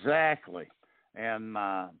 Exactly. And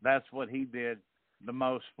that's what he did the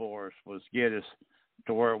most for us, was get us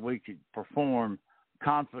to where we could perform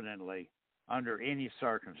confidently under any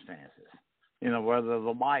circumstances. Whether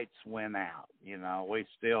the lights went out, we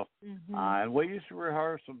still, and we used to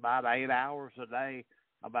rehearse about 8 hours a day,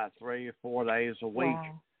 about 3 or 4 days a week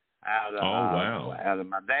out of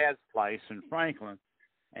my dad's place in Franklin.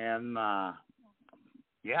 And,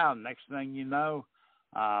 next thing you know,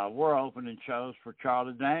 we're opening shows for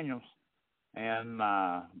Charlie Daniels. And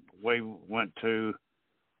we went to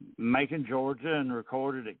Macon, Georgia, and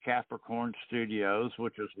recorded at Capricorn Studios,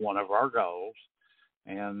 which is one of our goals.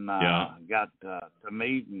 And got to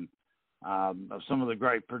meet some of the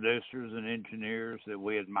great producers and engineers that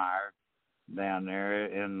we admired down there,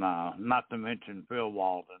 and not to mention Phil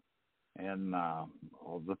Walden and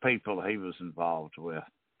the people he was involved with.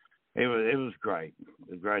 It was great.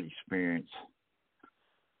 A great experience.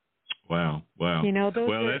 Wow. Those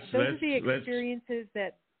are the experiences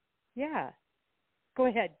that, Go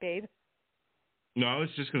ahead, babe. No, I was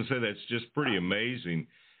just going to say that's just pretty amazing.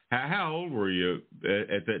 How old were you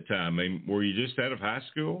at that time? I mean, were you just out of high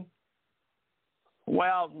school?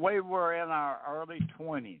 Well, we were in our early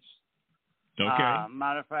 20s. Okay.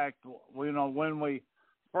 Matter of fact, when we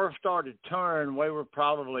first started touring, we were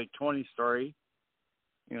probably 23,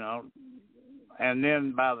 and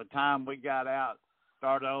then by the time we got out,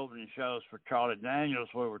 started opening shows for Charlie Daniels,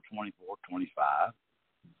 we were 24, 25,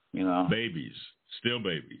 Babies. Still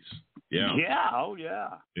babies. Yeah. Yeah. Oh,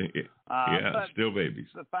 yeah. But still babies.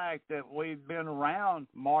 The fact that we've been around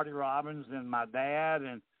Marty Robbins and my dad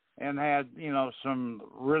and had, some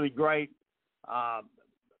really great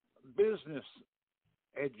business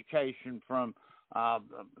education from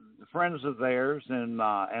friends of theirs and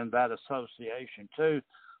that association too,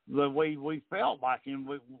 that we felt like, and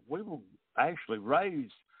we were actually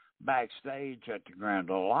raised backstage at the Grand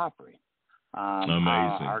Ole Opry.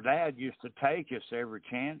 Amazing. Our dad used to take us every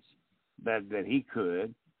chance that he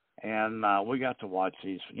could, and we got to watch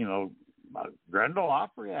these, Grand Ole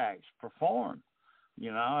Opry acts perform,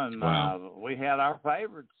 and we had our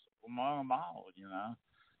favorites among them all,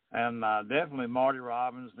 and definitely Marty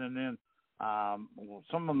Robbins, and then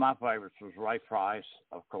some of my favorites was Ray Price,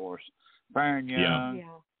 of course, Baron Young,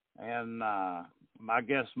 and I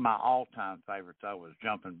guess my all-time favorite though was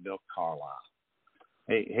Jumpin' Bill Carlisle.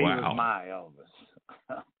 He was my Elvis.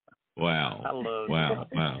 Wow. I love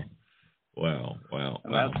him. Wow.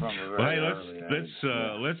 That's from a very early age.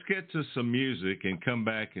 Let's get to some music and come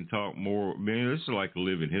back and talk more. Man, this is like a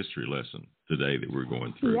living history lesson today that we're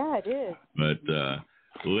going through. Yeah, it is. But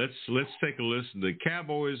let's take a listen to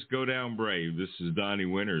Cowboys Go Down Brave. This is Donnie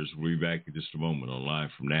Winters. We'll be back in just a moment on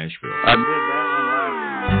Live from Nashville. I did that one live.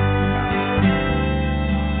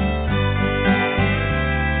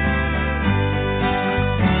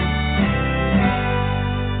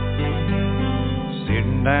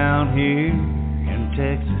 Down here in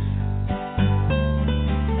Texas,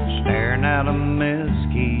 staring at a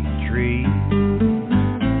mesquite tree,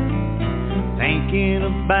 thinking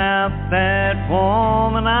about that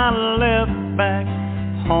woman I left back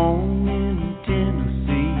home in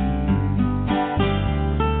Tennessee.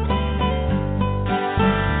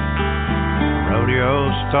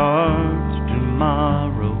 Rodeo starts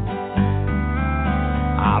tomorrow.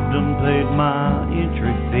 I've done paid my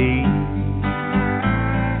entry fee.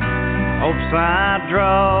 Hopes I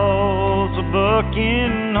draws a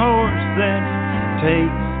bucking horse that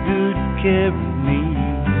takes good care of me.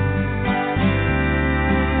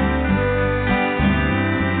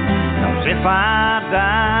 'Cause if I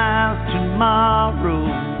die tomorrow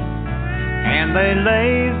and they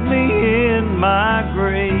lays me in my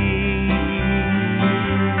grave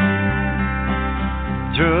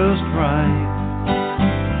just right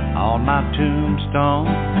on my tombstone,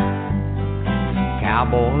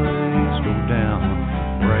 Cowboys go down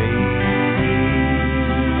brave.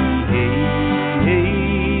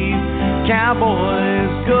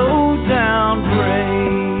 Cowboys go down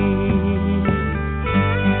brave.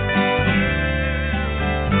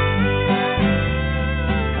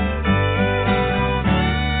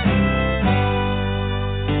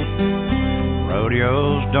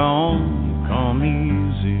 Rodeos don't come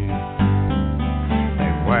easy.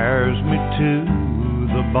 They wears me to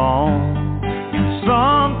the bone.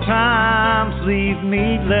 Sometimes leave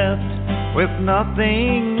me left with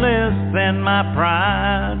nothing less than my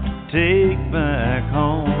pride to take back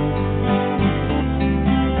home.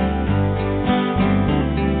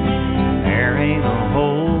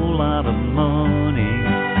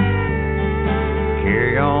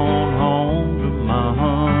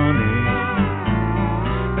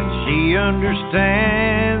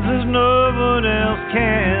 understands as no one else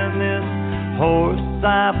can this horse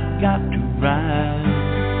I've got to ride.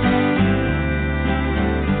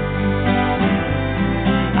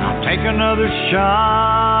 I'll take another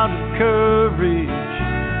shot of courage,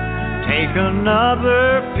 take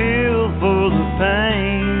another pill for the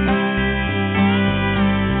pain,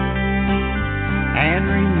 and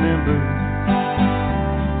remember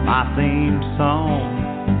my theme song,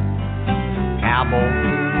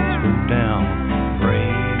 Cowboys Go Down brave.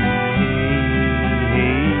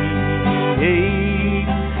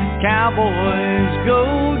 Cowboys go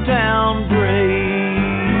down brave.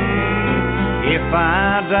 If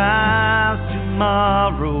I die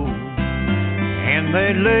tomorrow and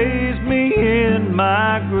they lays me in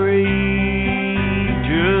my grave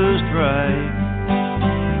just right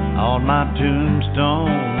on my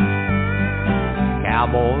tombstone,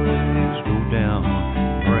 Cowboys go down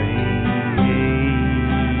brave.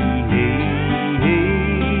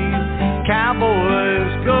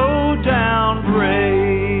 Cowboys go down brave.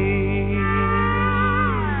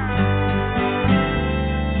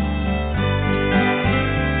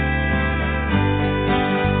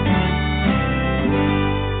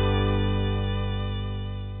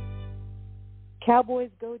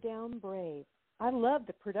 Cowboys Go Down Brave. I love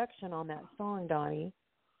the production on that song, Donnie.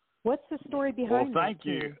 What's the story behind Well, thank that?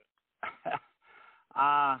 you.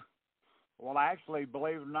 Well, actually,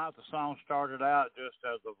 believe it or not, the song started out just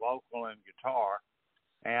as a vocal and guitar,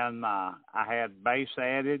 and I had bass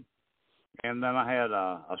added, and then I had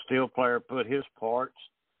a steel player put his parts,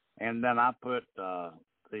 and then I put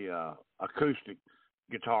the acoustic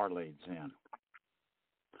guitar leads in.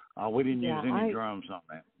 We didn't use any drums on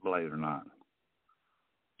that, believe it or not.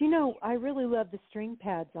 You know, I really love the string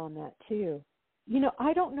pads on that, too. You know,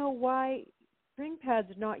 I don't know why string pads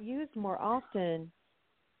are not used more often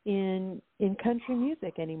in country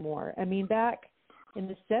music anymore. I mean, back in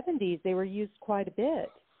the 70s, they were used quite a bit.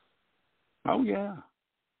 Oh, yeah.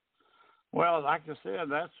 Well, like I said,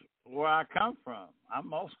 that's where I come from. I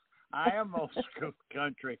am most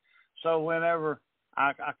country. So whenever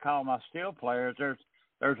I call my steel players,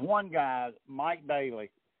 there's one guy, Mike Daly,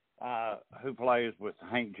 who plays with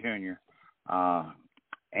Hank Jr.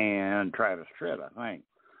 And Travis Tritt, I think.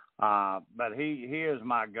 But he is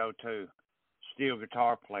my go-to steel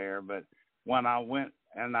guitar player. But when I went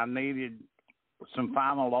and I needed some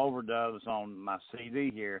final overdubs on my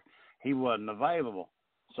CD here, he wasn't available.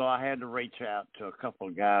 So I had to reach out to a couple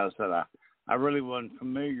of guys that I really wasn't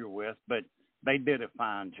familiar with, but they did a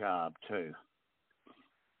fine job, too.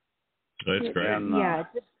 That's great. And, yeah,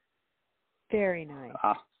 it's very nice.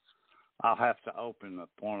 I'll have to open up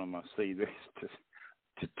one of my CDs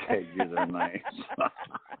to tell you their names.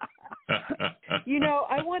 You know,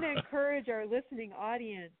 I want to encourage our listening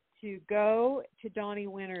audience to go to Donnie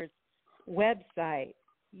Winter's website.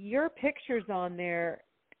 Your pictures on there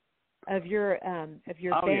of your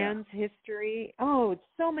band's history. Oh, it's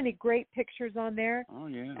so many great pictures on there. Oh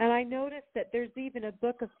yeah. And I noticed that there's even a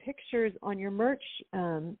book of pictures on your merch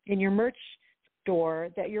in your merch store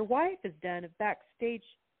that your wife has done of backstage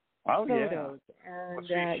photos. And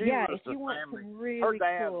if you want some really cool. Her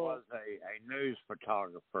dad was a news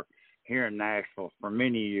photographer here in Nashville for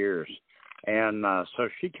many years, and so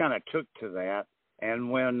she kind of took to that.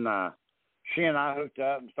 And when she and I hooked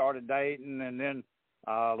up and started dating, and then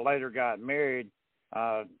later got married,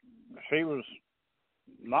 she was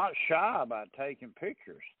not shy about taking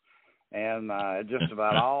pictures, and just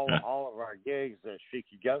about all of our gigs that she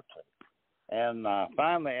could go to. And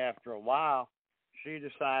finally, after a while, she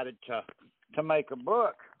decided to make a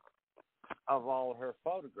book of all her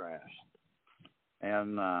photographs,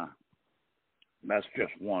 and that's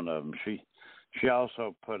just one of them. She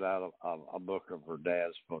also put out a book of her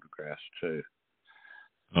dad's photographs too.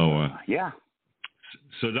 Oh, wow. Yeah.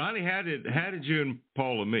 So Donnie, how did you and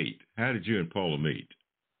Paula meet?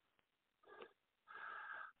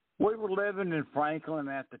 We were living in Franklin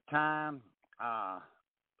at the time,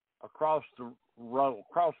 across the road,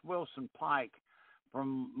 across Wilson Pike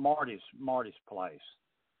from Marty's place.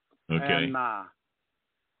 Okay. And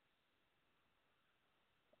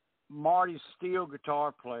Marty's steel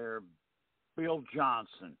guitar player, Bill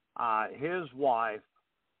Johnson, his wife,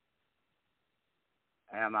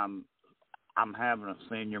 and I'm having a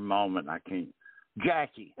senior moment.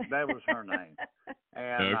 Jackie, that was her name.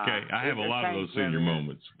 And, okay, I have a lot of those senior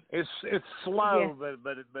moments. It's slow, yeah.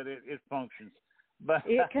 but it functions. But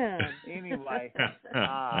it can. Anyway,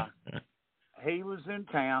 he was in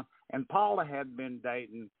town, and Paula had been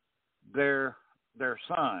dating their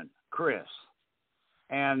son, Chris.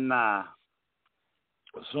 And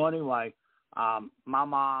so anyway, my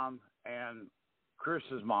mom and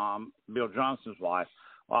Chris's mom, Bill Johnson's wife,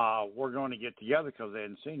 were going to get together because they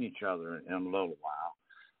hadn't seen each other in a little while.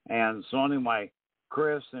 And so anyway,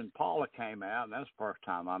 Chris and Paula came out, and that's the first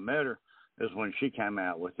time I met her, is when she came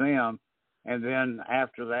out with them. And then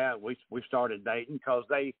after that, we started dating because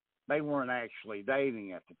they weren't actually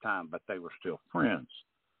dating at the time, but they were still friends.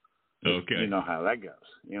 Okay. You know how that goes,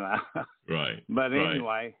 Right. But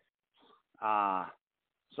anyway,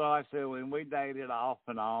 so I said, when we dated off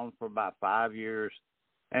and on for about 5 years,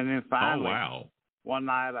 and then finally, one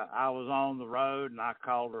night I was on the road, and I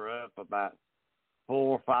called her up about 4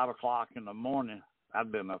 or 5 o'clock in the morning.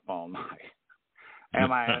 I'd been up all night.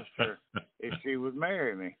 And I asked her if she would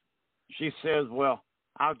marry me. She says, well,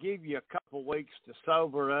 I'll give you a couple weeks to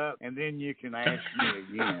sober up, and then you can ask me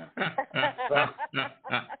again.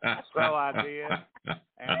 So I did,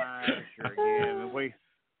 and I asked her again. And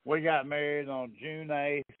we got married on June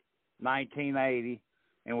 8th, 1980,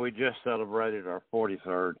 and we just celebrated our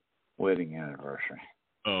 43rd wedding anniversary.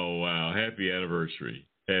 Oh, wow. Happy anniversary.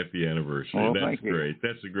 Happy anniversary. Well, that's great.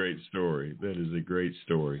 That's a great story. That is a great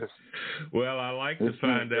story. Well, I like to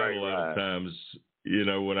find out a lot of times,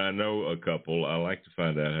 when I know a couple, I like to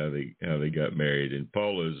find out how they got married. And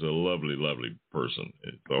Paula is a lovely, lovely person.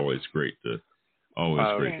 It's always great to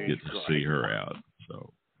get to see her out.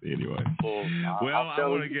 So anyway, well, I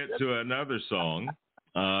want to get to another song,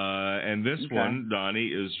 and this one, Donnie,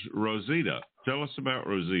 is Rosita. Tell us about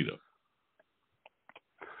Rosita.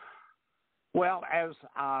 Well, as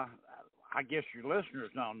I guess your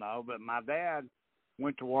listeners don't know, but my dad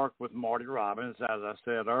went to work with Marty Robbins, as I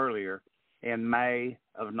said earlier, in May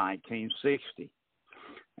of 1960.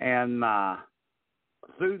 And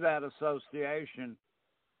through that association,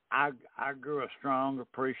 I grew a strong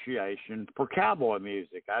appreciation for cowboy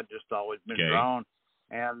music. I'd just always been drawn.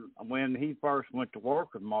 And when he first went to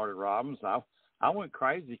work with Marty Robbins, I went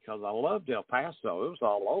crazy because I loved El Paso. It was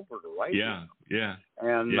all over the radio. Yeah.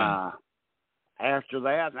 And after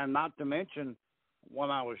that, and not to mention, when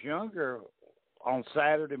I was younger, on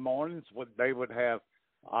Saturday mornings, they would have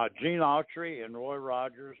Gene Autry and Roy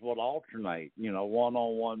Rogers would alternate, one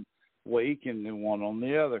on one week and then one on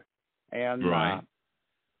the other. And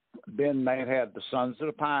then they had the Sons of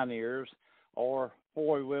the Pioneers or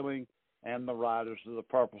Foy Willing and the Riders of the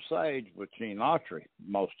Purple Sage with Gene Autry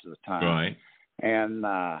most of the time. Right.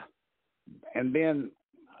 And then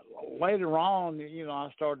later on,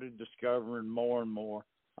 I started discovering more and more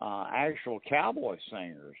actual cowboy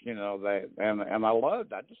singers, and I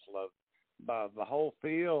just loved the whole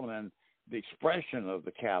feel and the expression of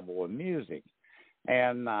the cowboy music.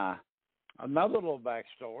 And another little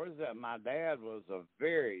backstory is that my dad was a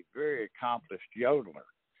very, very accomplished yodeler.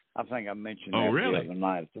 I think I mentioned that the other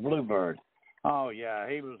night. The Bluebird. Oh, yeah,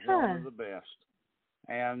 he was one of the best.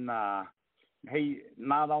 And he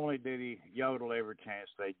not only did he yodel every chance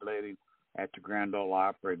they'd let him at the Grand Ole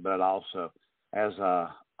Opry, but also as a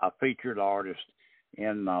featured artist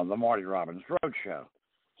in the Marty Robbins Roadshow.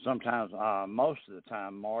 Sometimes, most of the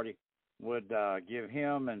time, Marty would give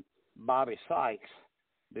him and Bobby Sykes,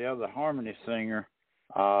 the other harmony singer,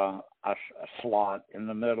 a slot in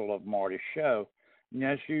the middle of Marty's show. And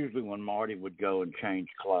that's usually when Marty would go and change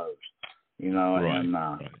clothes, and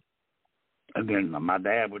then my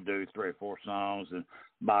dad would do 3 or 4 songs, and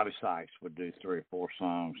Bobby Sykes would do 3 or 4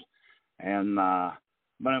 songs. And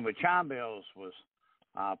but anyway, Chime Bells was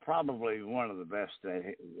probably one of the best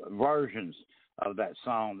versions of that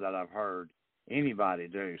song that I've heard anybody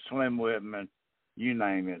do. Slim Whitman, you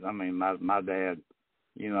name it. I mean, my dad,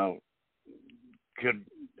 could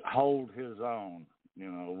hold his own,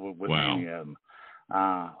 with any of them.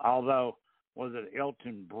 Although, was it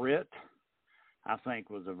Elton Britt? I think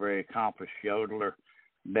was a very accomplished yodeler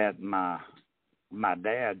that my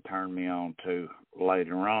dad turned me on to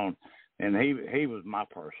later on, and he was my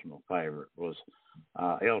personal favorite, was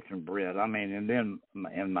Elton Britt. I mean,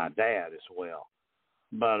 and my dad as well.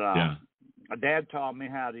 But my dad taught me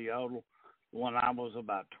how to yodel when I was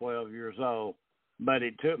about 12 years old, but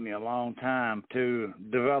it took me a long time to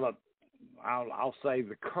develop, I'll say,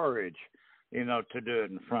 the courage, to do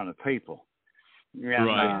it in front of people.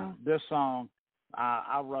 And, this song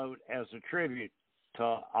I wrote as a tribute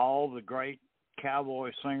to all the great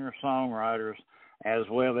cowboy singer-songwriters as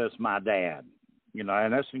well as my dad,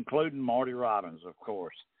 and that's including Marty Robbins, of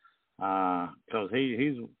course, because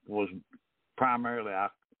he was primarily, I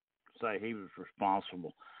say, he was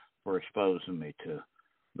responsible for exposing me to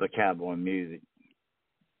the cowboy music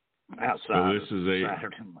outside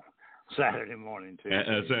Saturday morning too.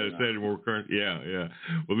 Saturday morning, yeah.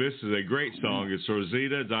 Well, this is a great song. It's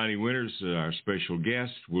Rosita. Donnie Winters, our special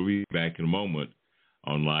guest. We'll be back in a moment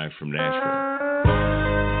on Live from Nashville.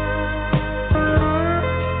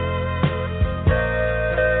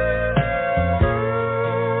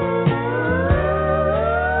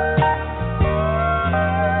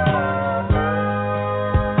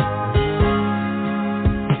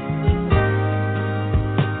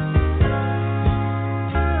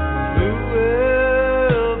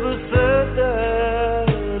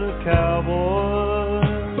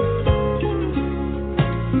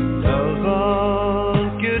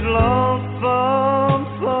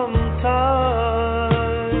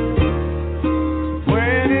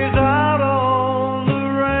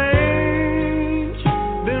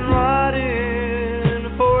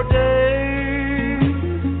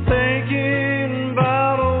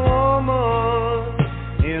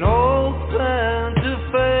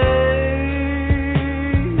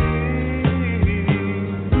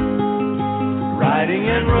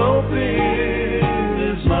 groping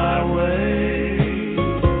is my way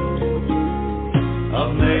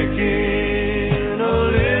of making a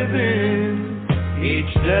living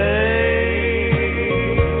each day.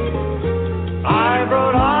 I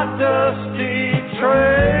rode hot, dusty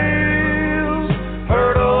trails,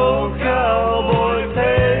 heard old cowboy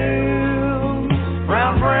tales,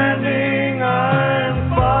 round branding iron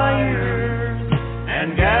fires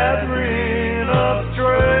and gathering up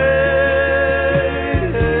trays.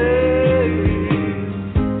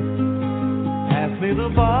 Pass me the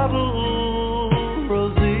bottle,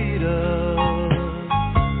 Rosita.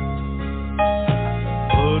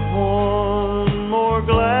 Put one more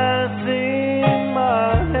glass in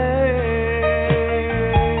my hand,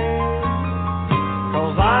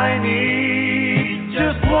 'cause I need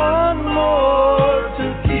just one more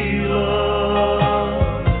tequila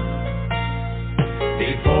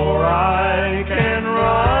before I can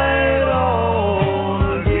ride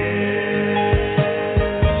on again.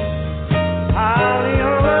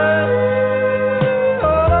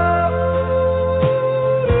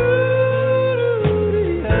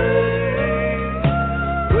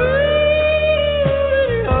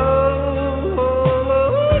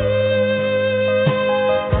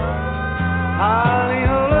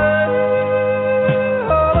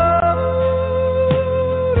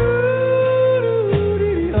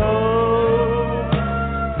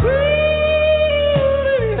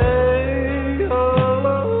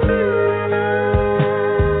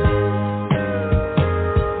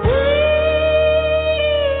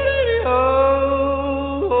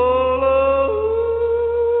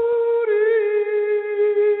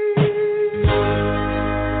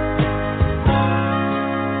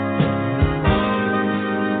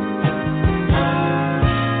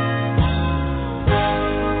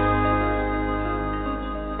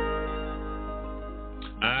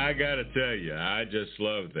 I got to tell you, I just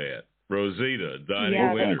love that. Rosita, Donnie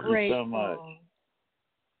Yeah, Winters. that's great. so much.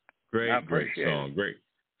 Great, I great appreciate song. it. Great.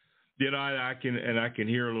 You know, I can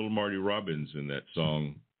hear a little Marty Robbins in that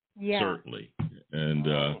song, Yeah. certainly. And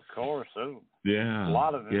of course, yeah, a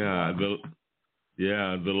lot of it. I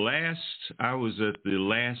was at the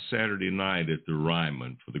last Saturday night at the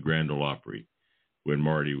Ryman for the Grand Ole Opry when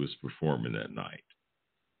Marty was performing that night.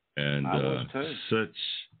 And I was too.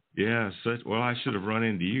 well, I should have run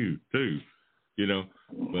into you too, you know.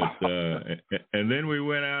 But and then we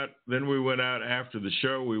went out. After the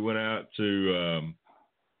show. We went out to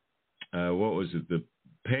what was it? The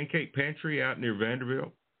Pancake Pantry out near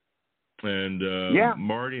Vanderbilt. And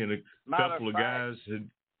Marty and a couple of guys had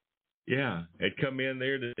come in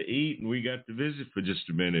there to eat, and we got to visit for just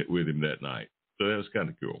a minute with him that night. So that was kind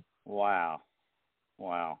of cool. Wow.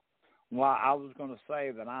 Well, I was going to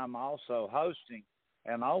say that I'm also hosting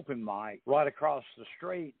an open mic right across the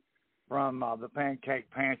street from the Pancake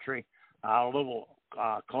Pantry, a little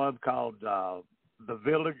club called the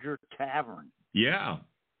Villager Tavern. Yeah.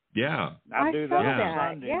 I do that on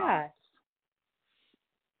Sunday yeah. nights.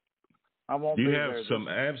 I won't You be have there some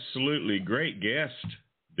absolutely great guests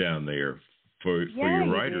down there for your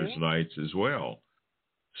you writers' do. nights as well.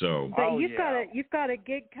 So, But you've got a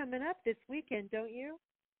gig coming up this weekend, don't you?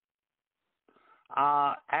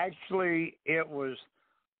 Actually, it was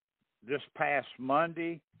this past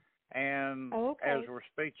Monday, and as we're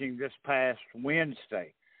speaking, this past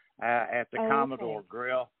Wednesday at the Commodore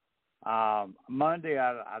Grill. Monday,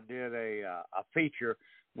 I did a feature,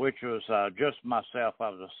 which was just myself. I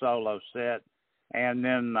was a solo set, and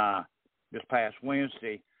then this past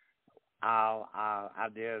Wednesday, I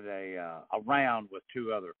did a round with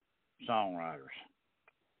two other songwriters.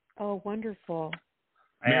 Oh, wonderful!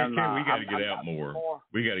 And we got to get out more.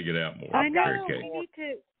 We got to get out more. I know. We need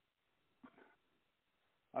to.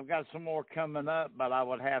 I've got some more coming up, but I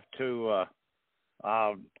would have to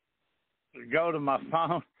go to my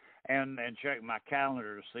phone and check my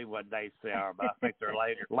calendar to see what dates they are. But I think they're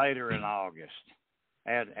later in August.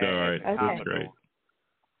 All right, that's great.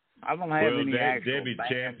 I don't have any actual Debbie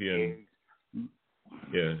Champion. gigs.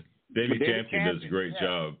 Yeah, Debbie Champion does a great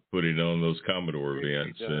job putting on those Commodore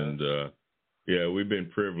events, and we've been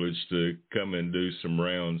privileged to come and do some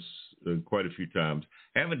rounds quite a few times.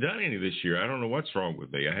 Haven't done any this year. I don't know what's wrong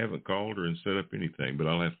with me. I haven't called her and set up anything, but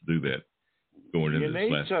I'll have to do that going into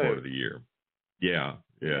this last part of the year. Yeah.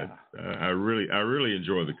 I really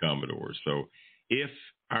enjoy the Commodore. So if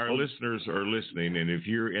our listeners are listening, and if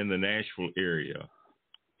you're in the Nashville area,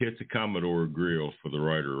 hit the Commodore Grill for the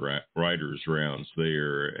writers rounds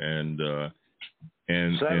there, and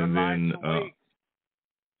 7 nights a week.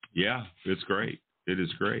 Yeah, it's great. It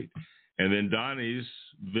is great. And then Donnie's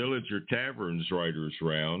Villager Taverns writers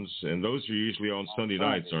rounds, and those are usually on Sunday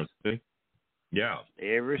nights, aren't they? Yeah.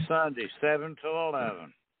 Every Sunday, 7 to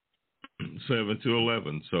 11. 7 to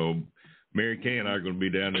 11. So Mary Kay and I are going to be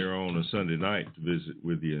down there on a Sunday night to visit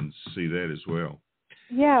with you and see that as well.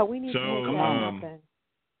 Yeah, we need to make that happen.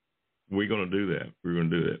 We're going to do that. We're going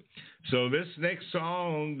to do that. So this next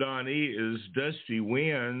song, Donnie, is Dusty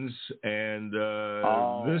Winds, and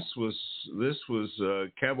this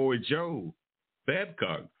was Cowboy Joe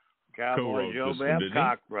Babcock. Cowboy Joe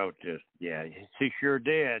Babcock wrote this. Yeah, he sure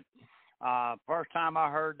did. First time I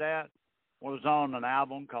heard that was on an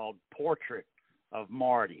album called Portrait of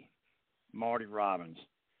Marty Robbins.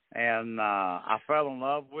 And I fell in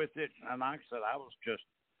love with it. And like I said,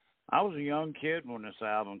 I was a young kid when this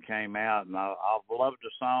album came out, and I've loved the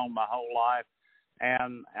song my whole life.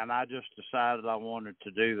 And I just decided I wanted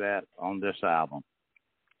to do that on this album.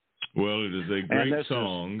 Well, it is a great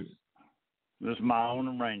song. This is my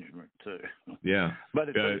own arrangement, too. Yeah. But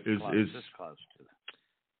it's close to it.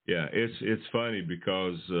 Yeah, it's funny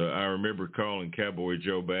because I remember calling Cowboy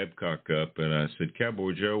Joe Babcock up, and I said,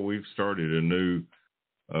 Cowboy Joe, we've started a new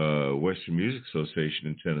Western Music Association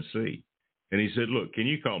in Tennessee. And he said, look, can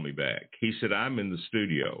you call me back? He said, I'm in the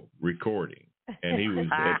studio recording. And he was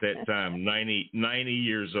at that time 90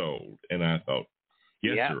 years old. And I thought,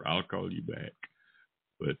 yes, sir, I'll call you back.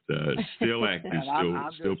 But still active,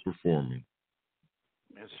 still performing.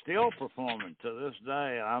 It's still performing to this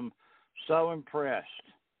day. I'm so impressed.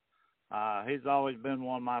 He's always been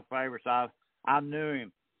one of my favorites. I knew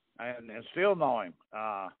him and still know him.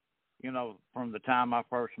 From the time I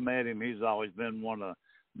first met him, he's always been one of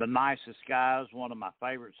the nicest guys, one of my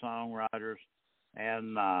favorite songwriters.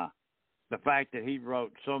 And the fact that he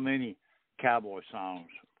wrote so many cowboy songs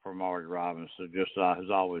for Marty Robbins has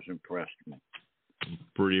always impressed me.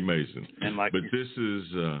 Pretty amazing. And but this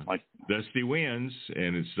is Dusty Winds,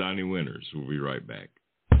 and it's Donnie Winters. We'll be right back.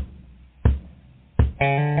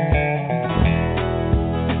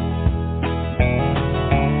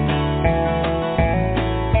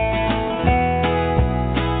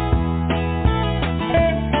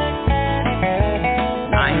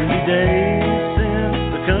 90 days since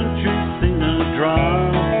the country's seen a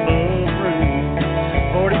drop of rain.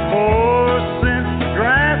 44 since the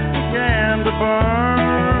grass began to burn.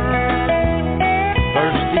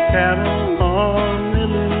 Thirsty cattle are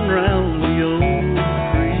milling round the old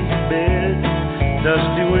creek bed.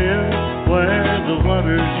 Dusty winds where the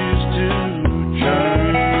waters used to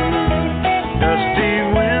churn. Dusty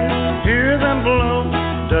winds, hear them blow.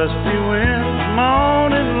 Dusty winds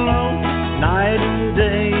moaning low. Night and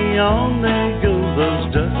day on they go, those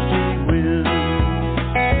dusty winds.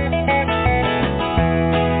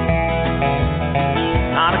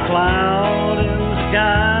 Not a cloud in the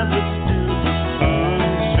sky, but still the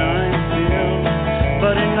sunshine filled,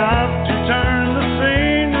 but enough to turn the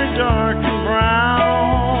scenery dark and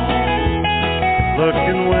brown.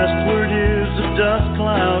 Looking westward is a dust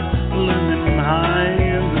cloud looming high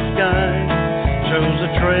in the sky, shows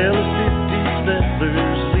a trail of 50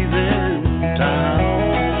 settlers leaving town.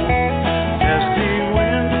 Dusty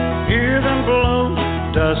winds, hear them blow.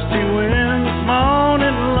 Dusty winds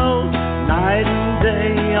moaning low. Night and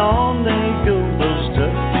day on they go, those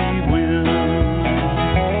dusty winds.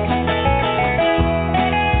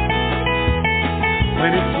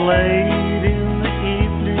 When it's late in the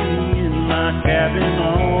evening in my cabin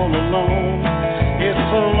all alone, it's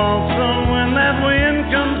so lonesome when that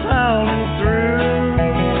wind comes howling through.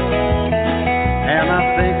 And I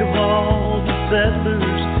think of all the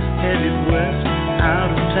settlers headed west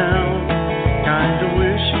out of town. Kinda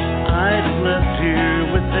wish I'd have left here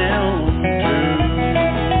with them too.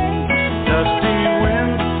 Dusty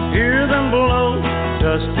winds, hear them blow.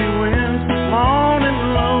 Dusty winds, moaning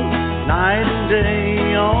low. Night and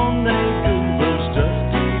day on they go, those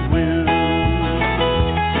dusty winds.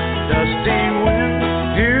 Dusty winds,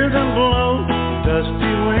 hear them blow.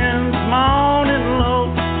 Dusty winds, moaning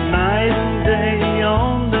low. Night and day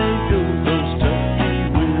on they go, those dusty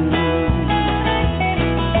winds.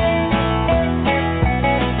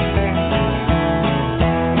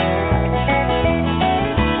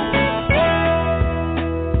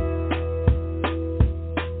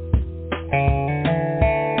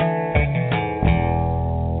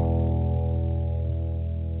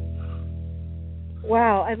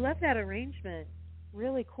 Wow, I love that arrangement.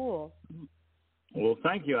 Really cool. Well,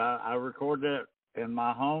 thank you. I recorded that in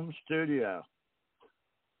my home studio.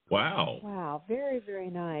 Wow. Wow, very, very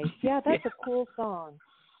nice. Yeah, that's a cool song.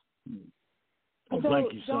 Well, So,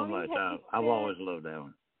 thank you so Donnie, much. have you I've always loved that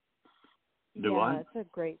one. Do yeah, I? it's a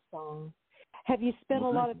great song. Have you spent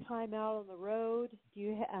Well, a lot thank of time out on the road? Do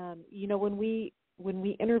you, when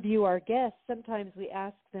we interview our guests, sometimes we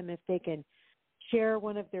ask them if they can share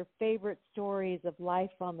one of their favorite stories of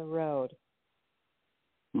life on the road.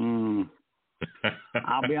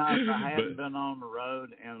 I'll be honest, I haven't been on the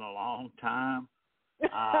road in a long time,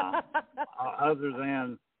 other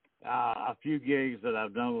than a few gigs that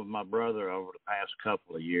I've done with my brother over the past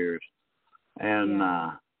couple of years. And,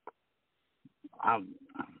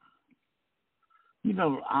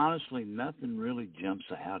 honestly, nothing really jumps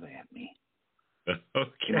out at me.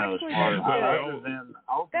 Okay.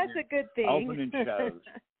 That's a good thing. Opening shows.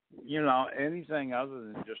 Anything other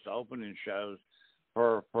than just opening shows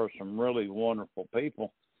for some really wonderful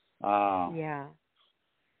people.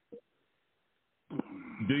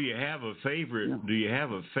 Do you have a favorite? Yeah. Do you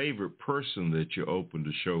have a favorite person that you opened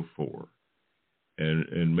a show for,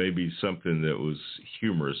 and maybe something that was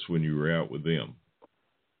humorous when you were out with them?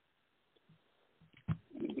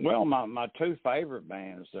 Well, my two favorite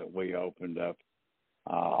bands that we opened up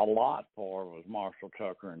a lot for was Marshall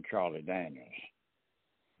Tucker and Charlie Daniels.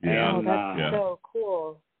 Yeah, and, that's so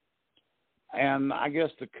cool. And I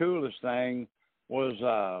guess the coolest thing was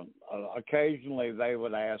occasionally they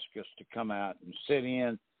would ask us to come out and sit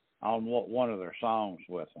in on one of their songs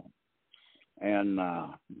with them. And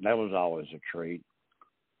that was always a treat.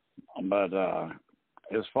 But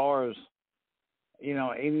as far as,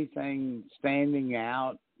 anything standing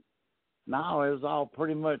out, no, it was all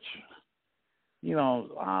pretty much,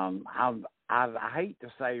 I hate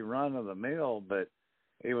to say run of the mill, but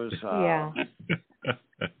it was,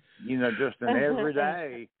 just an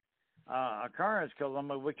everyday occurrence,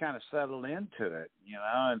 because we kind of settled into it,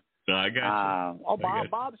 And I got you.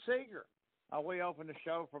 Bob Seger. We opened a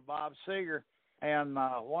show for Bob Seger, and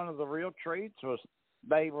one of the real treats was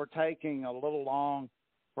they were taking a little long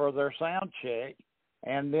for their sound check,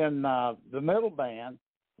 and then the middle band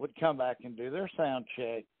would come back and do their sound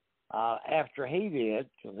check after he did,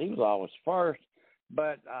 because he was always first.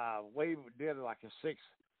 But we did like a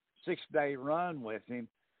six-day run with him,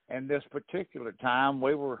 and this particular time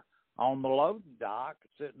we were on the loading dock,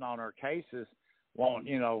 sitting on our cases,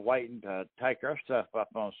 waiting to take our stuff up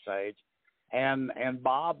on stage, and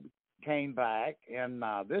Bob came back, and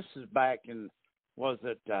this is back in, was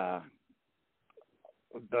that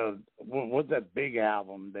big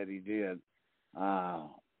album that he did? God,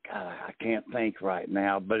 I can't think right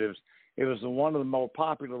now, but it was one of the more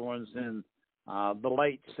popular ones in the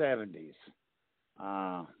late 70s.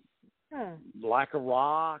 Like a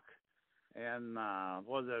Rock, and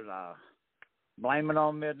was it Blame It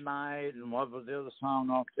on Midnight, and what was the other song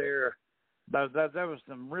off there? There was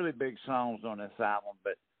some really big songs on this album,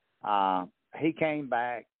 but he came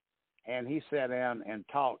back and he sat down and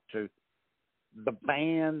talked to the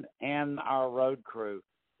band and our road crew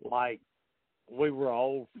like we were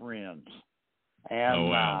old friends.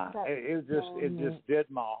 And it just did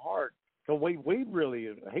my heart. So we really,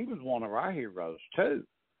 he was one of our heroes too,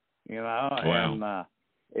 and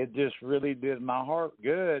it just really did my heart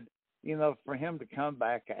good, for him to come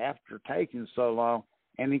back after taking so long.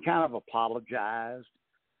 And he kind of apologized.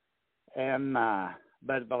 And,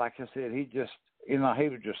 but like I said, he just, he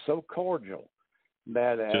was just so cordial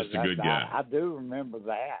that just a good guy. I do remember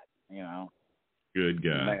that, Good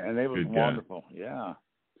guy. And it was wonderful. Guy. Yeah.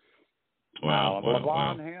 Wow.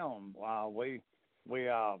 Levon Helm.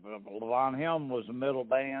 Levon Helm was the middle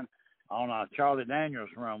band on Charlie Daniels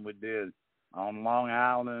run we did on Long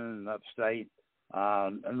Island and upstate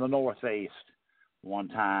in the Northeast one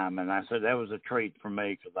time. And I said that was a treat for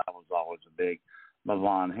me because I was always a big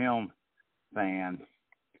Levon Helm fan.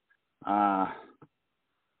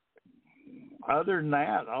 Other than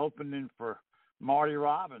that, opening for Marty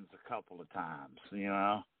Robbins a couple of times,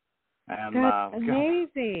 And, that's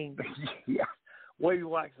amazing. Yeah. We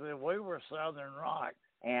were Southern rock,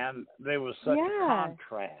 and there was such a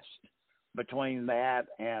contrast between that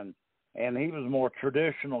and he was more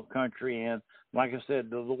traditional country, and like I said,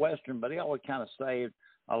 the Western, but he always kind of saved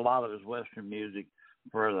a lot of his Western music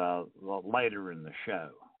for the later in the show,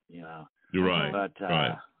 You're right. But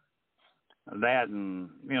right. That and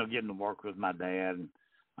getting to work with my dad.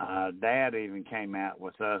 Dad even came out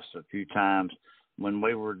with us a few times when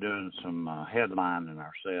we were doing some headlining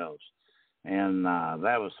ourselves, and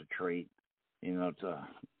that was a treat,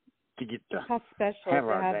 to get to have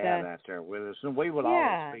our dad out there with us, and we would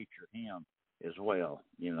always feature him as well,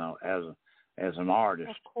 as an artist,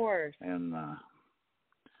 of course, and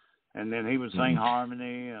then he would sing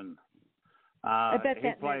harmony, and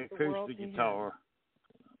he played acoustic guitar.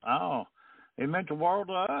 Oh, it meant the world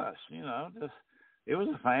to us, it was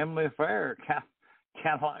a family affair, kind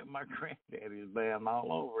of like my granddaddy's band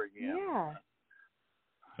all over again. Yeah.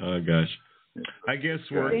 Oh gosh, I guess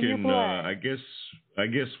working. I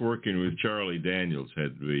guess working with Charlie Daniels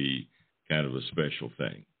had to be kind of a special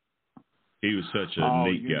thing. He was such a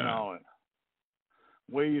neat guy. Know it.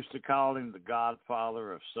 We used to call him the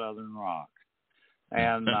Godfather of Southern Rock.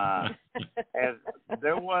 And, and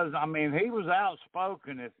there was, I mean, he was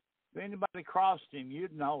outspoken. If anybody crossed him,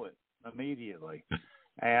 you'd know it immediately.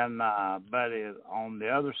 And but on the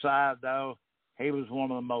other side, though, he was one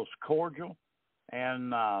of the most cordial and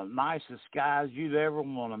nicest guys you'd ever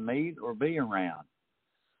want to meet or be around.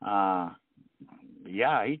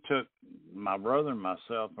 Yeah, he took my brother and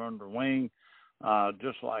myself under wing,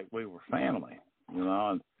 just like we were family, you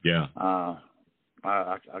know. And, yeah.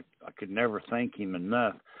 I could never thank him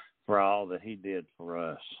enough for all that he did for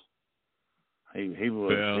us. He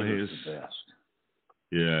was the best.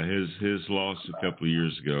 Yeah, his loss a couple of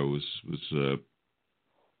years ago was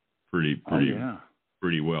pretty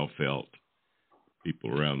well felt.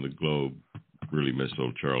 People around the globe really miss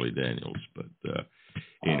old Charlie Daniels, but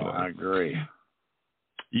anyway, I agree.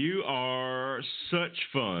 You are such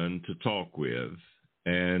fun to talk with,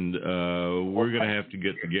 and we're going to have to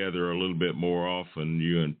get together a little bit more often,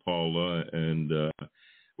 you and Paula, and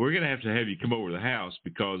we're going to have you come over to the house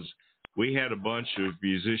because we had a bunch of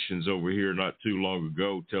musicians over here not too long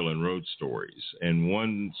ago telling road stories. And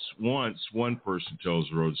once one person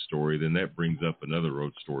tells a road story, then that brings up another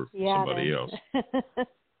road story from somebody else.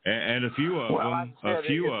 And a few of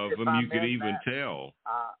them, you could even tell.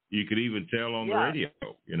 You could even tell on the radio,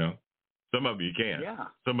 you know. Some of them you can't. Yeah.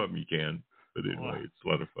 Some of them you can. But anyway, it's a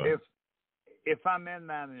lot of fun. If I'm in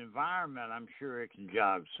that environment, I'm sure it can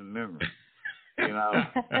jog some memory, you know.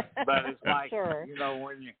 But it's like, you know,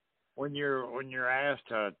 when you're asked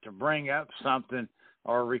to bring up something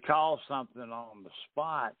or recall something on the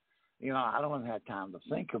spot, you know, I don't have time to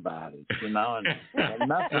think about it, you know, and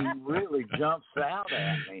nothing really jumps out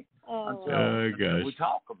at me until we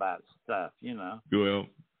talk about stuff, you know. Well,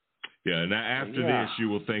 yeah, now after this, you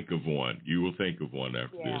will think of one. You will think of one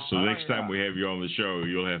after this. So next time we have you on the show,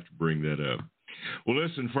 you'll have to bring that up. Well,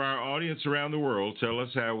 listen, for our audience around the world, tell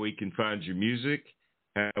us how we can find your music,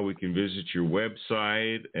 how we can visit your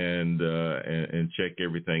website, and check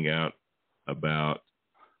everything out about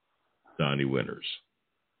Donnie Winters.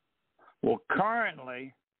 Well,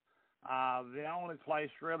 currently, the only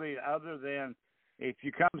place really other than if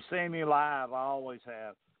you come see me live, I always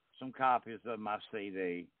have some copies of my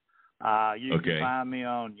CD. You can find me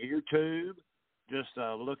on YouTube. Just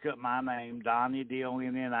look up my name, Donnie,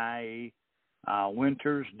 D-O-N-N-I-E,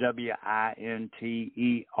 Winters, W-I-N-T-E-R-S.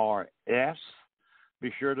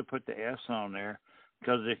 Be sure to put the S on there,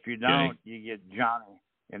 because if you don't, you get Johnny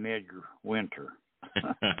and Edgar Winter.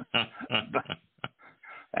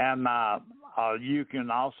 And you can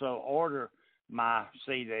also order my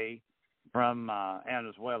CD from, and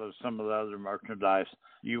as well as some of the other merchandise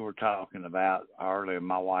you were talking about earlier,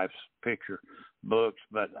 my wife's picture books,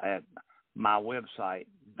 but at my website,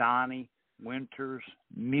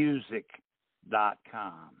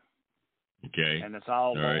 DonnieWintersMusic.com. Okay. And it's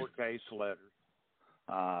all lowercase letters.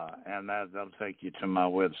 And that'll take you to my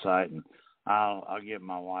website, and I'll get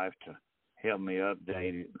my wife to help me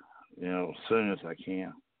update it, you know, as soon as I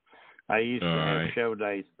can. I used to have show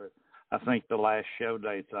dates, but I think the last show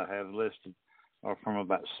dates I have listed are from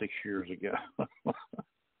about 6 years ago.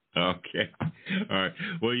 Okay. All right.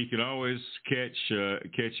 Well, you can always catch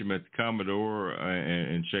them at the Commodore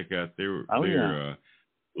and check out their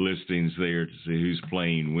listings there to see who's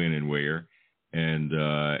playing when and where, and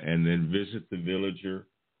then visit the Villager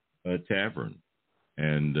Tavern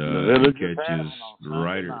and catches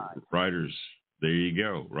Riders. There you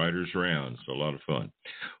go, Riders Round. So a lot of fun.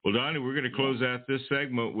 Well, Donnie, we're going to close out this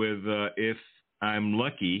segment with If I'm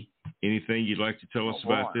Lucky. Anything you'd like to tell us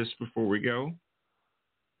about this before we go?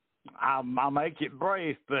 I'll make it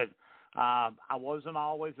brief, but I wasn't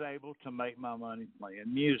always able to make my money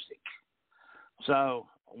playing music. So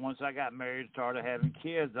once I got married and started having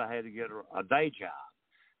kids, I had to get a day job.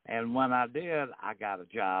 And when I did, I got a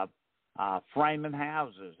job framing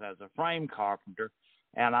houses as a frame carpenter.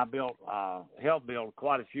 And I helped build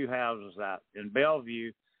quite a few houses out in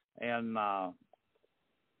Bellevue and the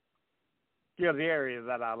area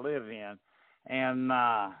that I live in. And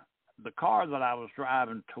the car that I was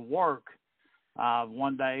driving to work,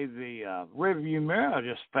 one day the rearview mirror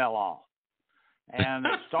just fell off. And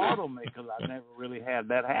it startled me because I never really had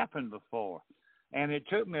that happen before. And it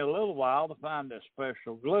took me a little while to find that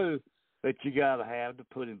special glue that you got to have to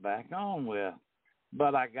put it back on with.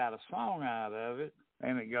 But I got a song out of it,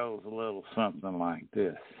 and it goes a little something like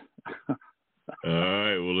this. All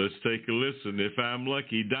right, well, let's take a listen. If I'm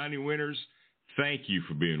Lucky. Donnie Winters, thank you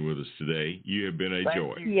for being with us today. You have been a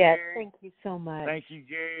joy. Yes, thank you so much. Thank you,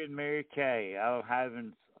 Jerry and Mary Kay. I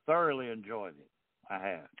haven't thoroughly enjoyed it. I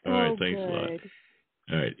have. All right, thanks good. a lot.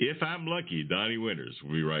 All right, If I'm Lucky, Donnie Winters.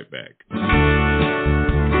 We'll be right back.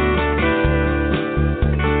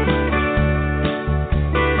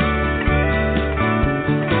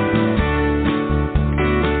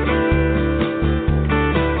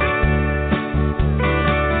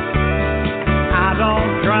 I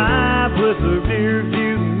don't drive with a rear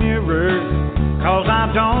view mirror, 'cause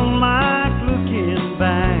I don't like looking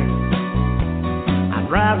back. I'd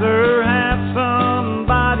rather have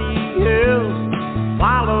somebody else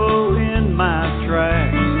follow in my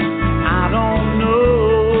tracks. I don't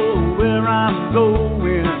know where I'm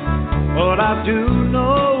going, but I do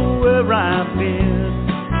know where I've been.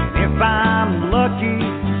 If I'm lucky,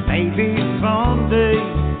 maybe someday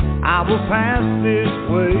I will pass this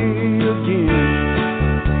way again.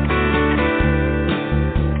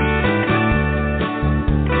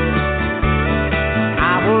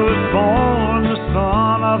 I was born the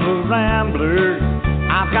son of a rambler.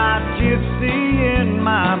 I've got gypsy in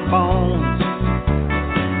my bones.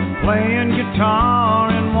 Playing guitar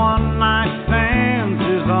and one-night stands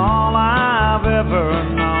is all I've ever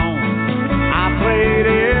known. I played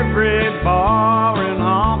every bar in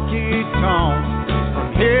honky-tonk,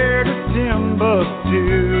 from here to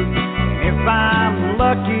Timbuktu. If I'm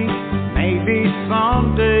lucky, maybe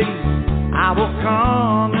someday I will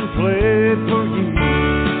come and play for you.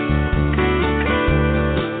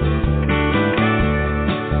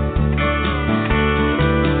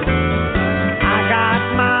 I got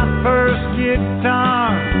my first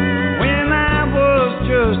guitar when I was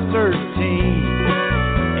just 13,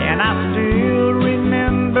 and I still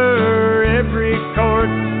remember every chord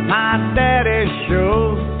my daddy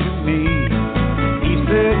showed to me. He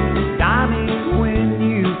said, Donnie, when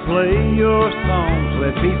you play your songs,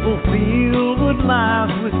 let people feel what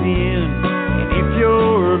lies within. And if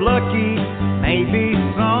you're lucky, maybe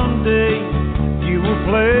someday you will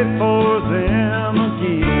play for them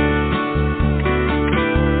again.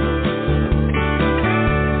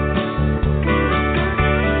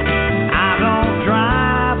 I don't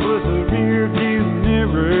drive with a rear view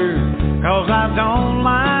mirror, 'cause I don't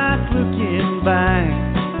like looking back.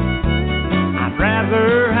 I'd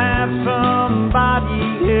rather have somebody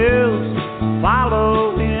else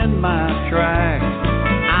follow in my tracks.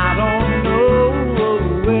 I don't know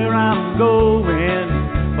where I'm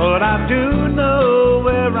going, but I do know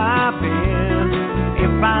where I've been.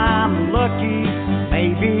 If I'm lucky,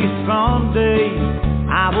 maybe someday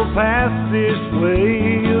I will pass this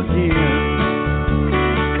way again.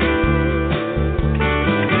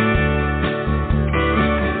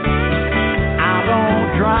 I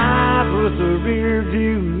don't drive with a rear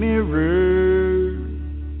view mirror.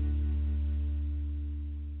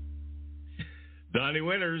 Donnie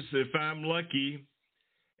Winters, If I'm Lucky.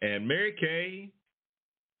 And Mary Kay,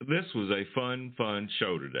 this was a fun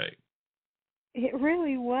show today. It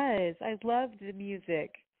really was. I loved the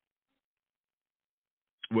music.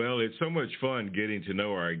 Well, it's so much fun getting to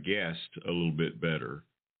know our guest a little bit better.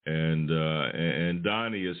 And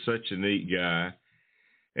Donnie is such a neat guy,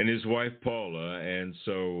 and his wife Paula, and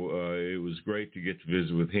so it was great to get to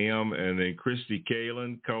visit with him. And then Kristi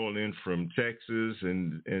KAYLIN calling in from Texas,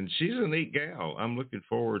 and she's a neat gal. I'm looking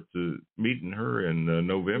forward to meeting her in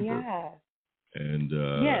November. Yeah. And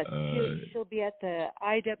yes, she'll be at the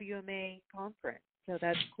IWMA conference, so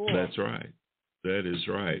that's cool. That's right. That is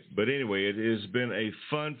right. But anyway, it has been a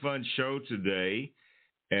fun show today,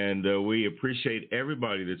 and we appreciate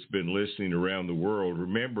everybody that's been listening around the world.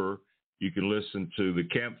 Remember, you can listen to the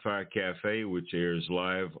Campfire Cafe, which airs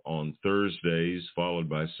live on Thursdays, followed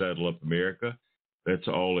by Saddle Up America. That's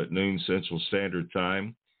all at noon Central Standard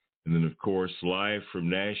Time. And then, of course, live from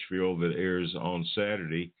Nashville that airs on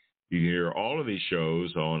Saturday. You can hear all of these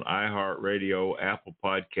shows on iHeart Radio, Apple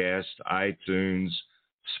Podcasts, iTunes,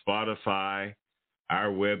 Spotify, our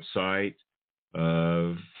website.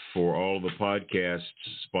 For all the podcast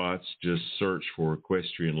spots, just search for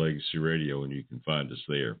Equestrian Legacy Radio, and you can find us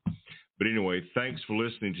there. But anyway, thanks for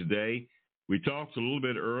listening today. We talked a little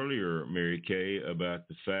bit earlier, Mary Kay, about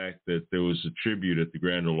the fact that there was a tribute at the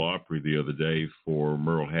Grand Ole Opry the other day for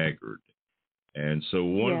Merle Haggard. And so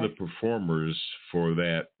one of the performers for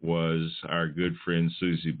that was our good friend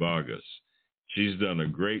Susie Boggess. She's done a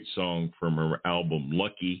great song from her album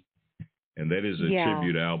Lucky, and that is a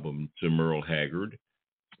tribute album to Merle Haggard.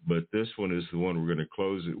 But this one is the one we're going to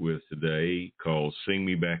close it with today, called Sing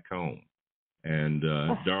Me Back Home. And,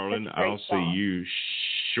 darling, I'll see you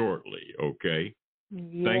shortly, okay?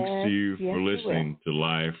 Yes, thanks to you for you listening to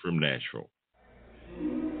Live from Nashville.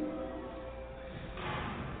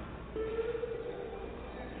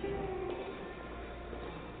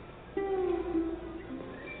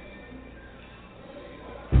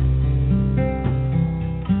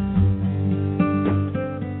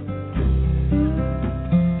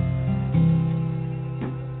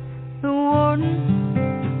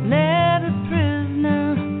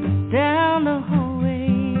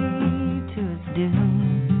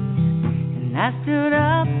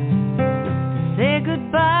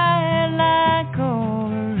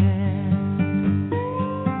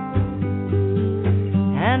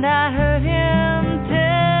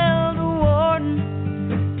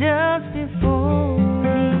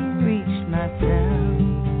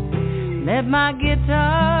 Let my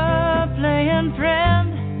guitar playing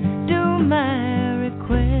friend do my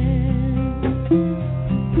request.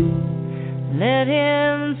 Let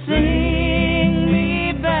him sing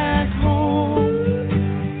me back home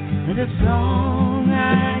to the song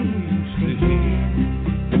I used to hear.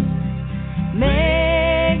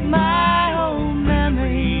 Make my old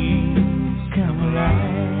memories come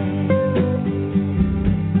alive.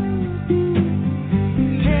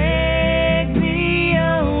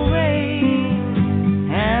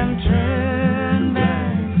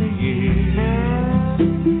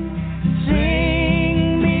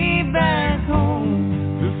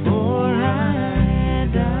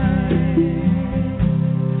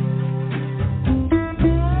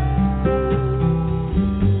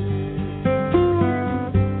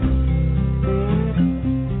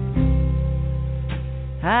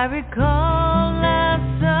 I recall last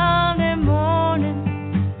Sunday morning,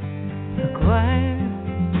 a choir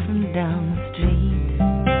from down